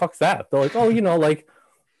like, what the fuck's that? They're like, oh, you know, like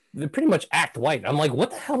they pretty much act white. I'm like, what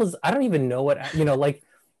the hell is? I don't even know what, you know, like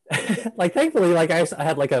like thankfully, like I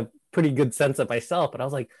had like a pretty good sense of myself, but I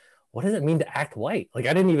was like, what does it mean to act white? Like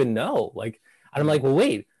I didn't even know. Like, and I'm like, well,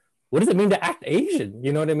 wait, what does it mean to act Asian?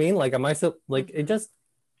 You know what I mean? Like, am I so like it's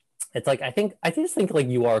like I just think like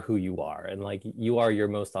you are who you are, and like you are your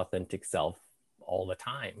most authentic self all the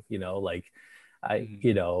time, you know, like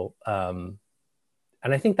you know, and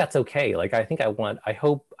I think that's okay. Like I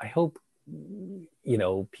hope you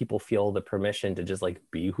know, people feel the permission to just like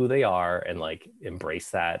be who they are, and like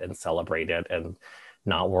embrace that and celebrate it, and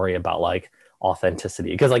not worry about like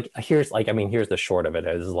authenticity. Because like here's like, I mean, here's the short of it.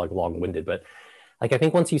 This is like long-winded, but like I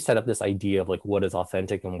think once you set up this idea of like what is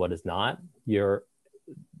authentic and what is not, there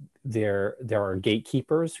are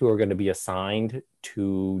gatekeepers who are going to be assigned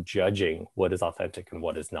to judging what is authentic and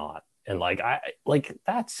what is not. And like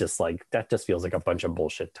that just feels like a bunch of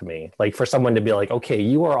bullshit to me. Like for someone to be like, okay,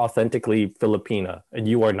 you are authentically Filipina and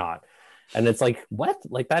you are not, and it's like, what?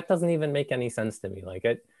 Like that doesn't even make any sense to me. Like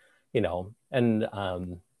it, you know. And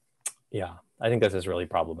yeah, I think this is really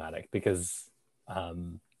problematic, because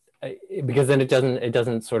then it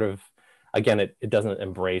doesn't sort of, again, it doesn't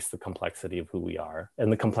embrace the complexity of who we are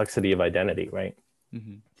and the complexity of identity, right?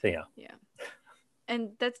 So yeah.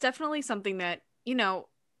 And that's definitely something that, you know,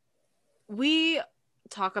 we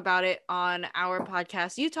talk about it on our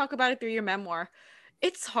podcast. You talk about it through your memoir.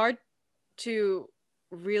 It's hard to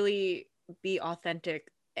really be authentic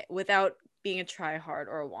without being a try-hard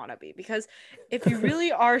or a wannabe, because if you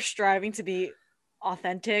really are striving to be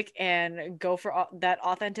authentic and go for that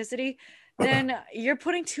authenticity, then you're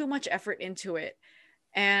putting too much effort into it.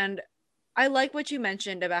 And I like what you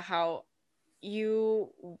mentioned about how you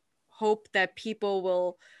hope that people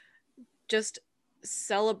will just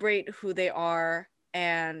celebrate who they are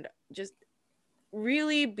and just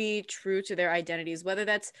really be true to their identities, whether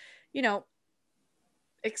that's, you know,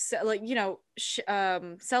 like, you know,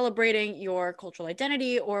 celebrating your cultural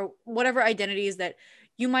identity or whatever identities that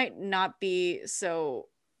you might not be so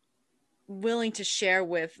willing to share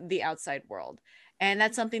with the outside world. And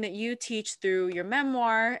that's something that you teach through your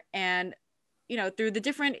memoir, and, you know, through the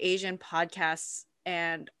different Asian podcasts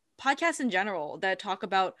and podcasts in general that talk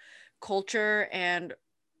about culture and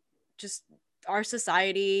just our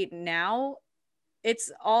society now.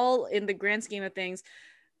 It's all, in the grand scheme of things,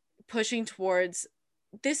 pushing towards,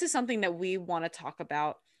 this is something that we want to talk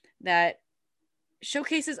about, that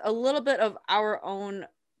showcases a little bit of our own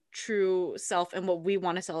true self and what we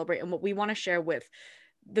want to celebrate and what we want to share with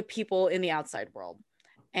the people in the outside world.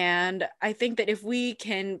 And I think that if we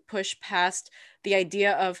can push past the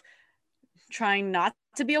idea of trying not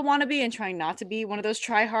to be a wannabe and trying not to be one of those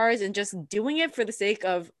tryhards, and just doing it for the sake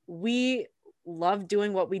of, we love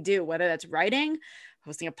doing what we do, whether that's writing,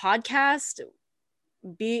 hosting a podcast,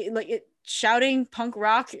 be like it, shouting punk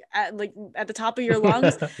rock at the top of your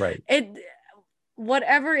lungs, Right.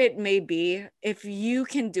 Whatever it may be, if you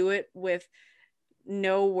can do it with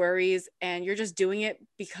no worries and you're just doing it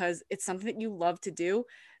because it's something that you love to do,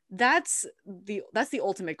 that's the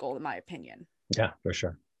ultimate goal, in my opinion. Yeah, for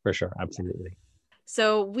sure, absolutely.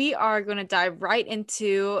 So we are going to dive right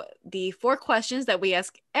into the 4 questions that we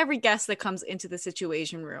ask every guest that comes into the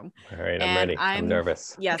Situation Room. All right, I'm ready. I'm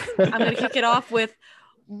nervous. Yes, I'm going to kick it off with,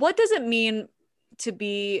 what does it mean to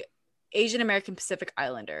be Asian American Pacific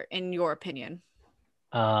Islander, in your opinion?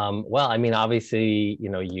 Well, I mean, obviously,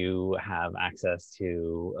 you have access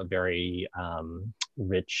to a very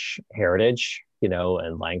rich heritage,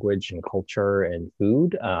 and language and culture and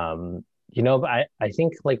food. But I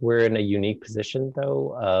think like we're in a unique position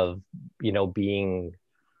though of, being,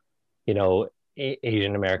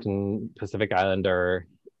 Asian American Pacific Islander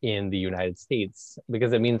in the United States,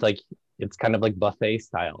 because it means like it's kind of like buffet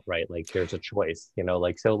style, right? Like there's a choice,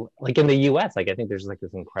 like so like in the US, like I think there's like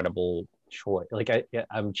this incredible choice. Like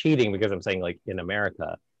I'm cheating because I'm saying like in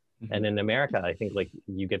America. And in America, I think like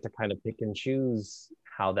you get to kind of pick and choose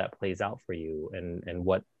how that plays out for you and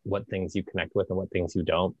what things you connect with and what things you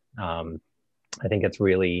don't. I think it's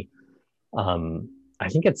really I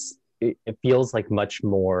think it feels like much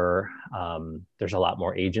more there's a lot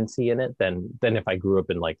more agency in it than if I grew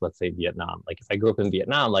up in like, let's say, Vietnam. Like if I grew up in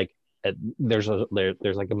Vietnam, like there's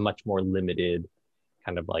like a much more limited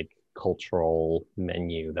kind of like cultural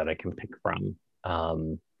menu that I can pick from,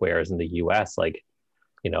 whereas in the US, like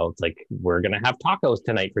it's like we're gonna have tacos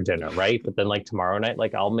tonight for dinner, right? But then like tomorrow night,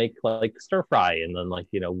 like I'll make like stir fry, and then like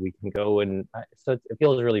we can go and so it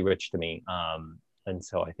feels really rich to me. And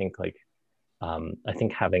so I think like I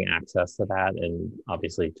think having access to that and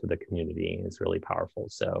obviously to the community is really powerful.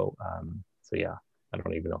 So yeah, I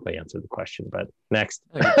don't even know if I answered the question, but next.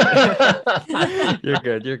 You're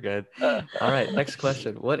good. You're good. All right, next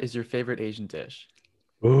question. What is your favorite Asian dish?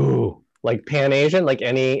 Ooh, like Pan Asian, like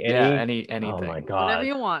anything. Anything. Oh my god. Whatever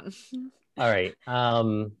you want. All right.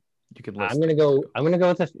 You can I'm gonna go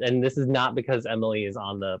with this, and this is not because Emily is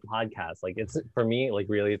on the podcast. Like it's for me, like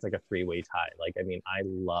really, it's like a three-way tie. Like I mean, I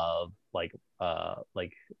love like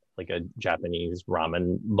a Japanese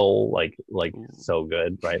ramen bowl, like so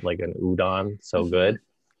good, right? Like an udon, so good.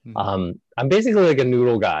 I'm basically like a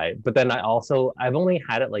noodle guy, but then I've only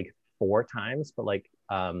had it like 4 times, but like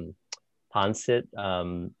pancit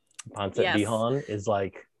Yes. bihon is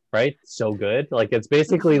like, right, so good. Like it's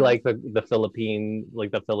basically like the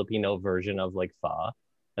Filipino version of like pho.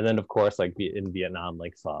 And then of course like in Vietnam,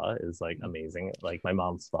 like pho is like amazing. Like my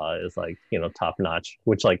mom's pho is like top notch,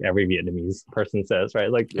 which like every Vietnamese person says,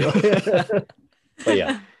 right? Like but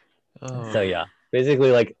yeah. So yeah,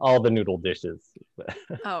 basically like all the noodle dishes.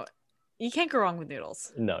 Oh, you can't go wrong with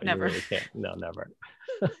noodles. No, Never. You really can't. No, never.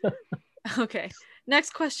 Okay.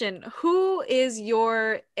 Next question. Who is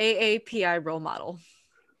your AAPI role model?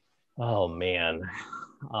 Oh man.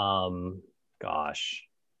 Gosh.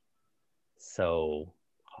 So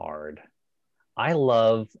hard. I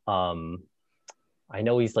love I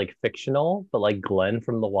know he's like fictional, but like Glenn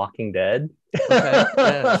from The Walking Dead. Okay,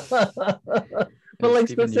 yes. But like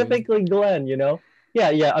specifically Glenn,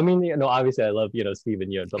 Yeah. I mean, obviously I love, Steven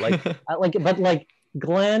Yeun, but like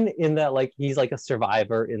Glenn in that like he's like a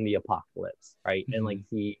survivor in the apocalypse, right? And like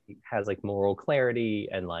he has like moral clarity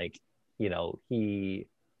and like,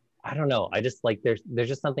 I don't know. I just like there's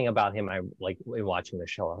just something about him. I like in watching the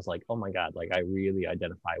show. I was like, oh my god, like I really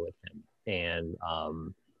identify with him. And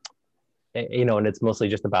it's mostly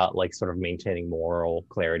just about like sort of maintaining moral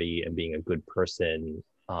clarity and being a good person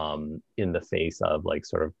in the face of like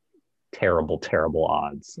sort of terrible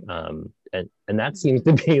odds. And that seems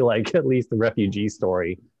to be like at least the refugee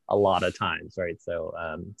story a lot of times, right? So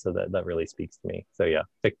that really speaks to me. So yeah,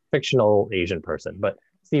 fictional Asian person, but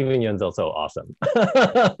Steven Yeun's also awesome.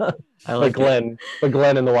 I like Glenn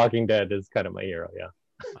in The Walking Dead is kind of my hero. Yeah,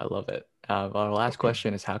 I love it. Our last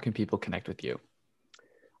question is, how can people connect with you?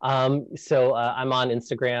 So I'm on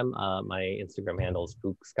Instagram. My Instagram handle is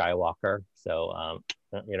Phuc Skywalker. So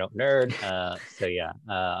nerd. So yeah,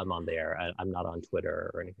 I'm on there. I'm not on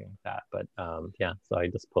Twitter or anything like that. But yeah, so I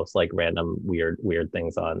just post like random weird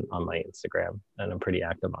things on my Instagram, and I'm pretty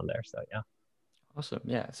active on there. So yeah. Awesome.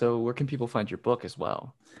 Yeah. So where can people find your book as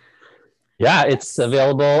well? Yeah, it's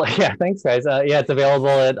available. Yeah, thanks, guys. Yeah, it's available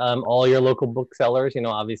at all your local booksellers.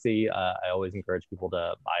 Obviously, I always encourage people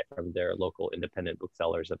to buy from their local independent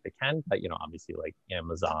booksellers if they can. But obviously, like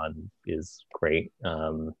Amazon is great,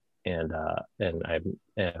 and I've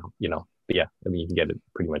but yeah, I mean, you can get it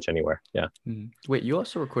pretty much anywhere. Yeah. Wait, you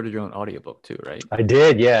also recorded your own audiobook too, right? I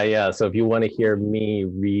did. Yeah. So if you want to hear me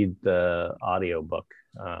read the audiobook,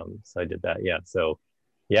 so I did that. Yeah. So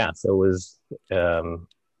it was.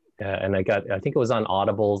 And I think it was on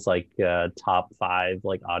Audible's like top 5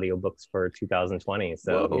 like audiobooks for 2020.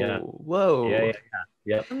 So whoa.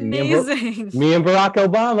 Yeah. Amazing. Me and Barack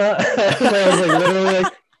Obama. So I was like literally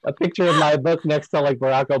like a picture of my book next to like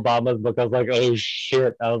Barack Obama's book. I was like, oh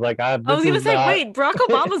shit. I was like, I was gonna say, wait, Barack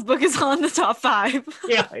Obama's book is on the top 5.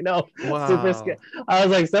 Yeah, I know. Wow. Super scary. I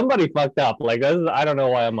was like, somebody fucked up. Like I don't know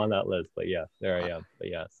why I'm on that list, but yeah, there I am. But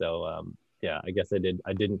yeah, so yeah, I guess I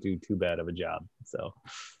didn't do too bad of a job. So.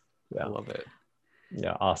 Yeah. I love it.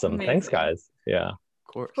 Yeah, awesome. Thanks, Amazing. guys. Yeah.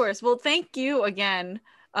 Of course. Well, thank you again.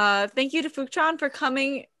 Thank you to Phuc Tran for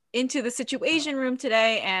coming into the Situation Room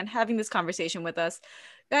today and having this conversation with us.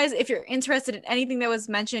 Guys, if you're interested in anything that was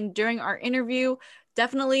mentioned during our interview,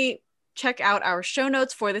 definitely check out our show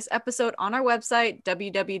notes for this episode on our website,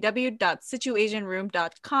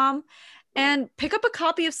 www.situationroom.com, and pick up a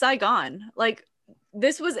copy of Saigon. Like,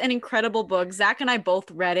 this was an incredible book. Zach and I both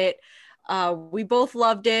read it. We both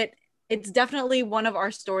loved it. It's definitely one of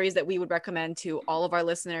our stories that we would recommend to all of our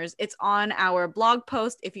listeners. It's on our blog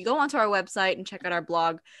post. If you go onto our website and check out our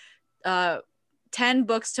blog, 10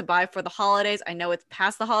 books to buy for the holidays. I know it's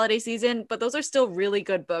past the holiday season, but those are still really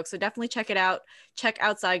good books. So definitely check it out. Check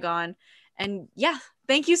out Saigon. And yeah,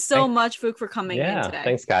 thank you so much, Phuc, for coming in today.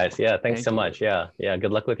 Thanks, guys. Yeah, thanks so you. much. Yeah.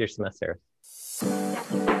 Good luck with your semester.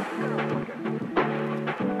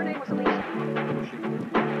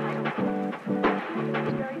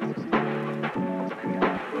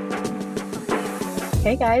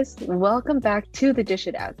 Hey guys, welcome back to the Dish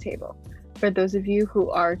It Out table. For those of you who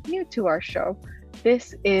are new to our show,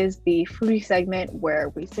 this is the foodie segment where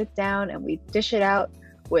we sit down and we dish it out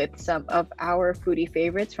with some of our foodie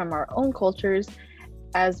favorites from our own cultures,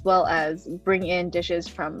 as well as bring in dishes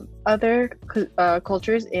from other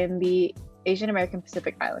cultures in the Asian American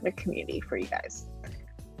Pacific Islander community for you guys.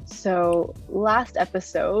 So last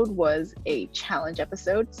episode was a challenge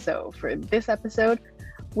episode. So for this episode,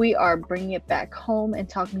 we are bringing it back home and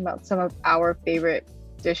talking about some of our favorite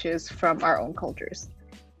dishes from our own cultures.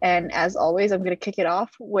 And as always, I'm going to kick it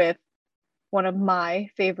off with one of my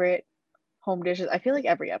favorite home dishes. I feel like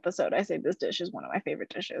every episode I say this dish is one of my favorite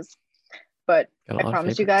dishes. But I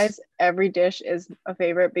promise you guys, every dish is a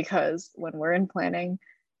favorite because when we're in planning,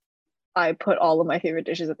 I put all of my favorite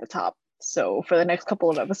dishes at the top. So for the next couple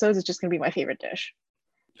of episodes, it's just going to be my favorite dish.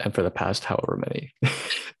 And for the past however many.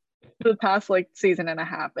 The past season and a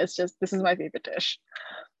half, it's just, this is my favorite dish.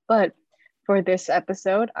 But for this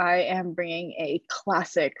episode, I am bringing a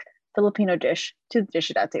classic Filipino dish to the Dish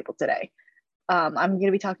It Out table today. I'm going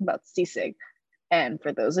to be talking about sisig. And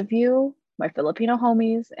for those of you, my Filipino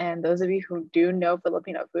homies, and those of you who do know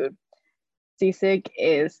Filipino food, sisig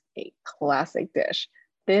is a classic dish.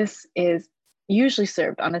 This is usually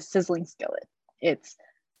served on a sizzling skillet. It's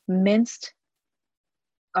minced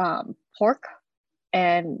pork,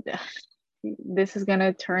 and this is going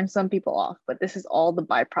to turn some people off, but this is all the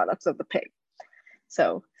byproducts of the pig.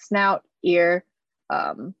 So snout, ear,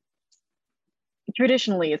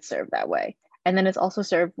 traditionally it's served that way. And then it's also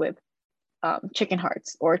served with chicken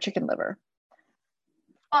hearts or chicken liver.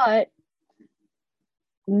 But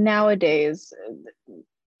nowadays,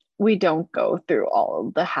 we don't go through all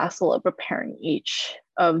of the hassle of preparing each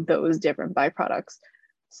of those different byproducts.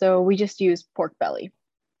 So we just use pork belly,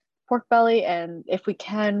 and if we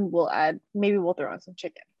can, we'll throw on some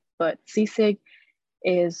chicken. But sisig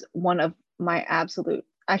is one of my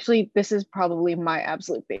this is probably my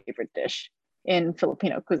absolute favorite dish in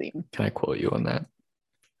Filipino cuisine. Can I quote you on that?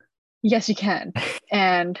 Yes, you can.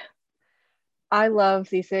 And I love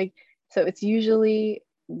sisig. So it's usually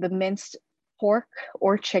the minced pork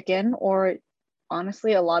or chicken, or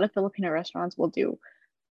honestly, a lot of Filipino restaurants will do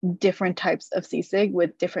different types of sisig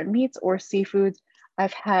with different meats or seafoods.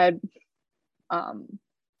 I've had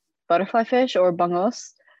butterfly fish or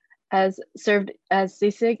bangos as served as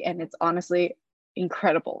sisig, and it's honestly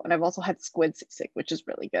incredible. And I've also had squid sisig, which is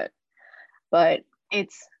really good. But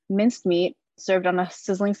it's minced meat served on a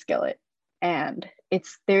sizzling skillet, and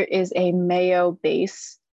there is a mayo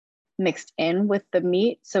base mixed in with the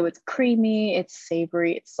meat, so it's creamy, it's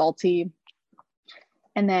savory, it's salty.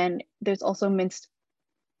 And then there's also minced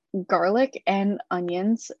garlic and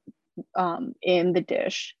onions in the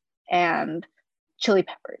dish, and chili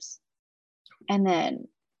peppers. And then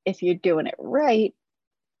if you're doing it right,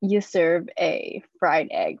 you serve a fried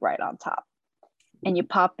egg right on top, and you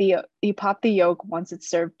pop the yolk once it's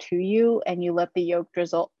served to you, and you let the yolk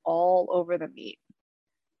drizzle all over the meat.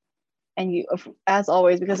 And you, as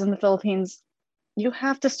always, because in the Philippines, you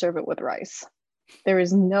have to serve it with rice. There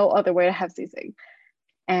is no other way to have sisig.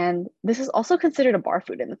 And this is also considered a bar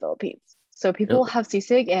food in the Philippines. So people will have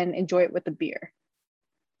sisig and enjoy it with a beer.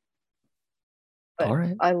 But all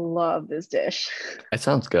right. I love this dish. It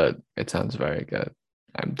sounds good. It sounds very good.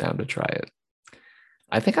 I'm down to try it.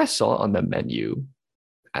 I think I saw it on the menu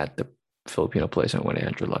at the Filipino place at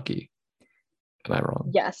 1-800-Lucky. Am I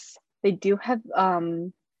wrong? Yes, they do have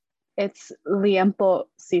it's liempo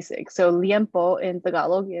sisig. So liempo in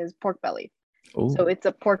Tagalog is pork belly. Ooh. So it's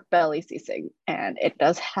a pork belly sisig, and it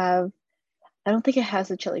does have, I don't think it has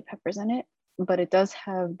the chili peppers in it, but it does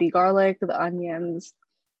have the garlic, the onions.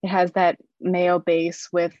 It has that mayo base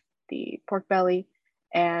with the pork belly,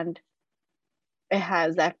 and it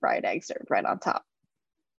has that fried egg served right on top.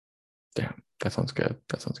 Yeah, that sounds good.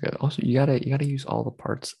 That sounds good. Also, you gotta use all the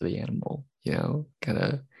parts of the animal.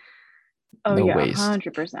 Gotta Oh no yeah, waste.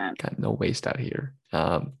 100%. Got no waste out here.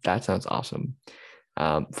 That sounds awesome.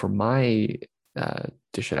 For my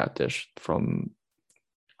dish it out dish from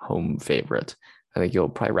home favorite, I think you'll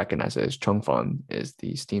probably recognize it as chung fun, is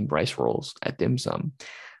the steamed rice rolls at dim sum.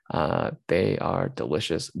 They are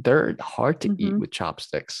delicious. They're hard to eat with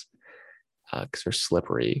chopsticks because they're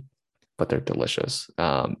slippery, but they're delicious.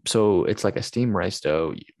 So it's like a steamed rice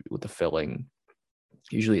dough with a filling.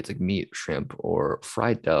 Usually it's like meat, shrimp, or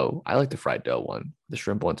fried dough. I like the fried dough one. The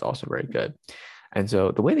shrimp one's also very good. And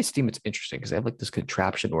so the way they steam it's interesting because they have like this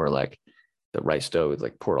contraption where like the rice dough is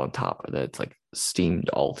like poured on top and then it's like steamed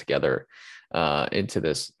all together into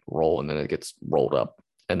this roll, and then it gets rolled up,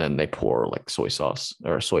 and then they pour like soy sauce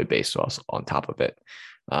or soy based sauce on top of it.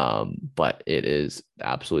 But it is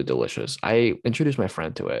absolutely delicious. I introduced my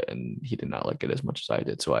friend to it and he did not like it as much as I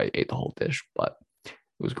did, so I ate the whole dish, but it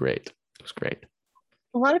was great. It was great.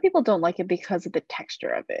 A lot of people don't like it because of the texture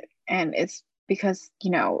of it. And it's because,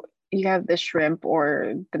 you have the shrimp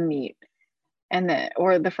or the meat and then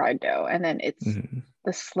or the fried dough, and then it's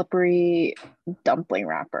the slippery dumpling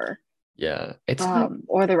wrapper. Yeah. It's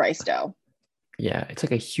or the rice dough. Yeah, it's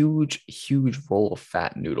like a huge, huge roll of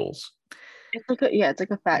fat noodles. It's like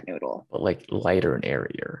a fat noodle. But like lighter and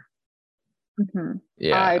airier.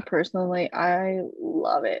 Yeah. I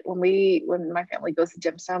love it. When my family goes to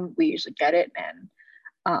dim sum, we usually get it,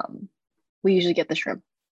 and we usually get the shrimp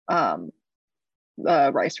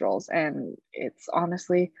rice rolls, and it's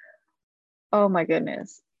honestly, oh my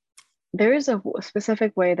goodness. There is a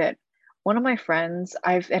specific way that one of my friends,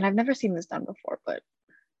 I've never seen this done before, but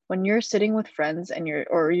when you're sitting with friends and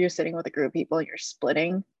you're sitting with a group of people and you're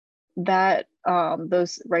splitting that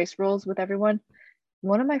those rice rolls with everyone,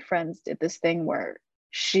 one of my friends did this thing where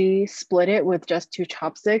she split it with just 2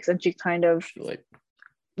 chopsticks, and she kind of she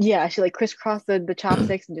like crisscrossed the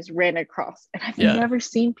chopsticks and just ran it across. And I've never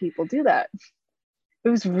seen people do that. It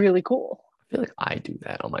was really cool. I feel like I do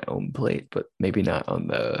that on my own plate, but maybe not on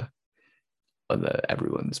the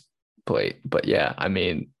everyone's plate. But yeah, I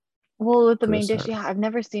mean, well, with the main dish, I've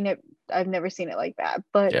never seen it like that.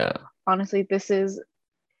 But honestly,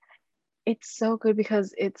 it's so good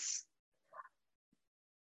because it's,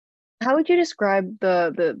 how would you describe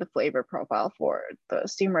the flavor profile for the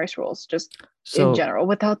steamed rice rolls just in general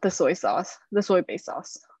without the soy-based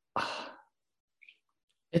sauce?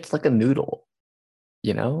 It's like a noodle,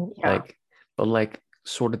 but like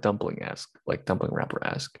sort of dumpling-esque, like dumpling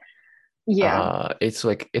wrapper-esque. Yeah. It's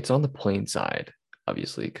like, it's on the plain side,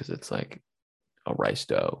 obviously, because it's like a rice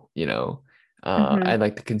dough, and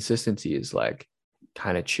like the consistency is like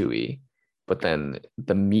kind of chewy, but then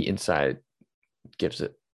the meat inside gives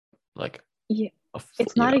it like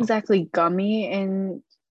it's not exactly gummy in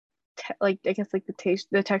like, I guess, like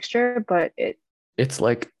the texture, but it's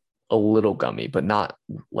like a little gummy, but not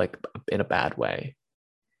like in a bad way.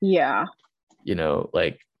 Yeah.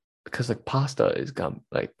 Like, because like pasta is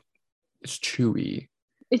like it's chewy.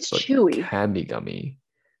 It's chewy. It can be gummy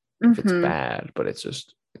if it's bad, but it's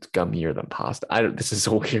gummier than pasta. This is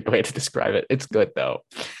a weird way to describe it. It's good though.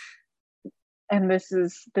 And this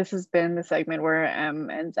has been the segment where Em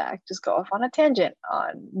and Zach just go off on a tangent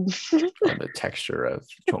on the texture of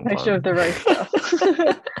the rice stuff.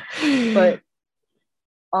 But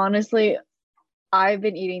honestly, I've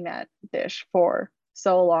been eating that dish for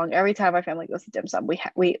so long. Every time my family goes to dim sum,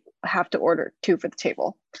 we have to order 2 for the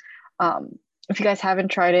table. If you guys haven't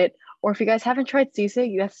tried it, or if you guys haven't tried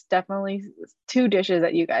SIGH, that's definitely 2 dishes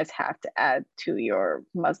that you guys have to add to your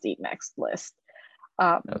must-eat next list.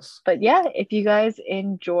 Yes. But yeah, if you guys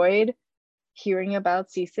enjoyed hearing about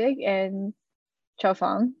SIGH and Chow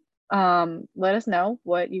Fang, let us know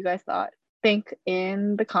what you guys think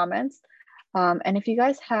in the comments. And if you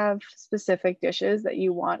guys have specific dishes that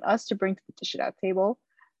you want us to bring to the Dish It Out table,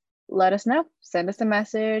 let us know. Send us a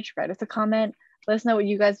message, write us a comment. Let us know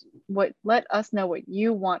let us know what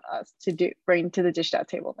you want us to bring to the Dish It Out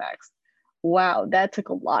table next. Wow, that took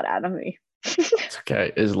a lot out of me. It's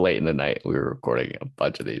okay. It's late in the night. We were recording a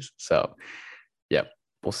bunch of these. So, yep.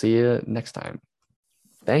 We'll see you next time.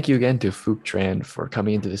 Thank you again to Phuc Tran for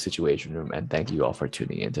coming into the Situation Room, and thank you all for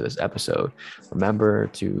tuning into this episode. Remember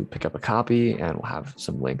to pick up a copy, and we'll have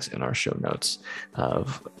some links in our show notes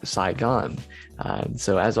of Saigon.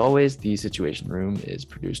 So as always, the Situation Room is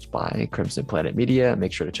produced by Crimson Planet Media.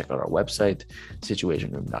 Make sure to check out our website,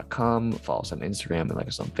 situationroom.com. Follow us on Instagram and like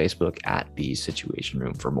us on Facebook at The Situation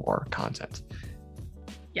Room for more content.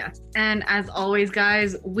 Yes, and as always,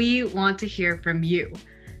 guys, we want to hear from you.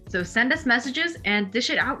 So send us messages and dish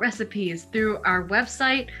it out recipes through our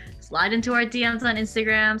website, slide into our DMs on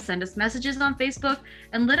Instagram, send us messages on Facebook,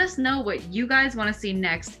 and let us know what you guys want to see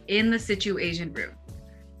next in the Situation Room.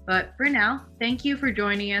 But for now, thank you for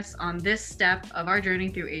joining us on this step of our journey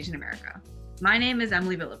through Asian America. My name is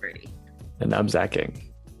Emily Villaverde. And I'm Zach King.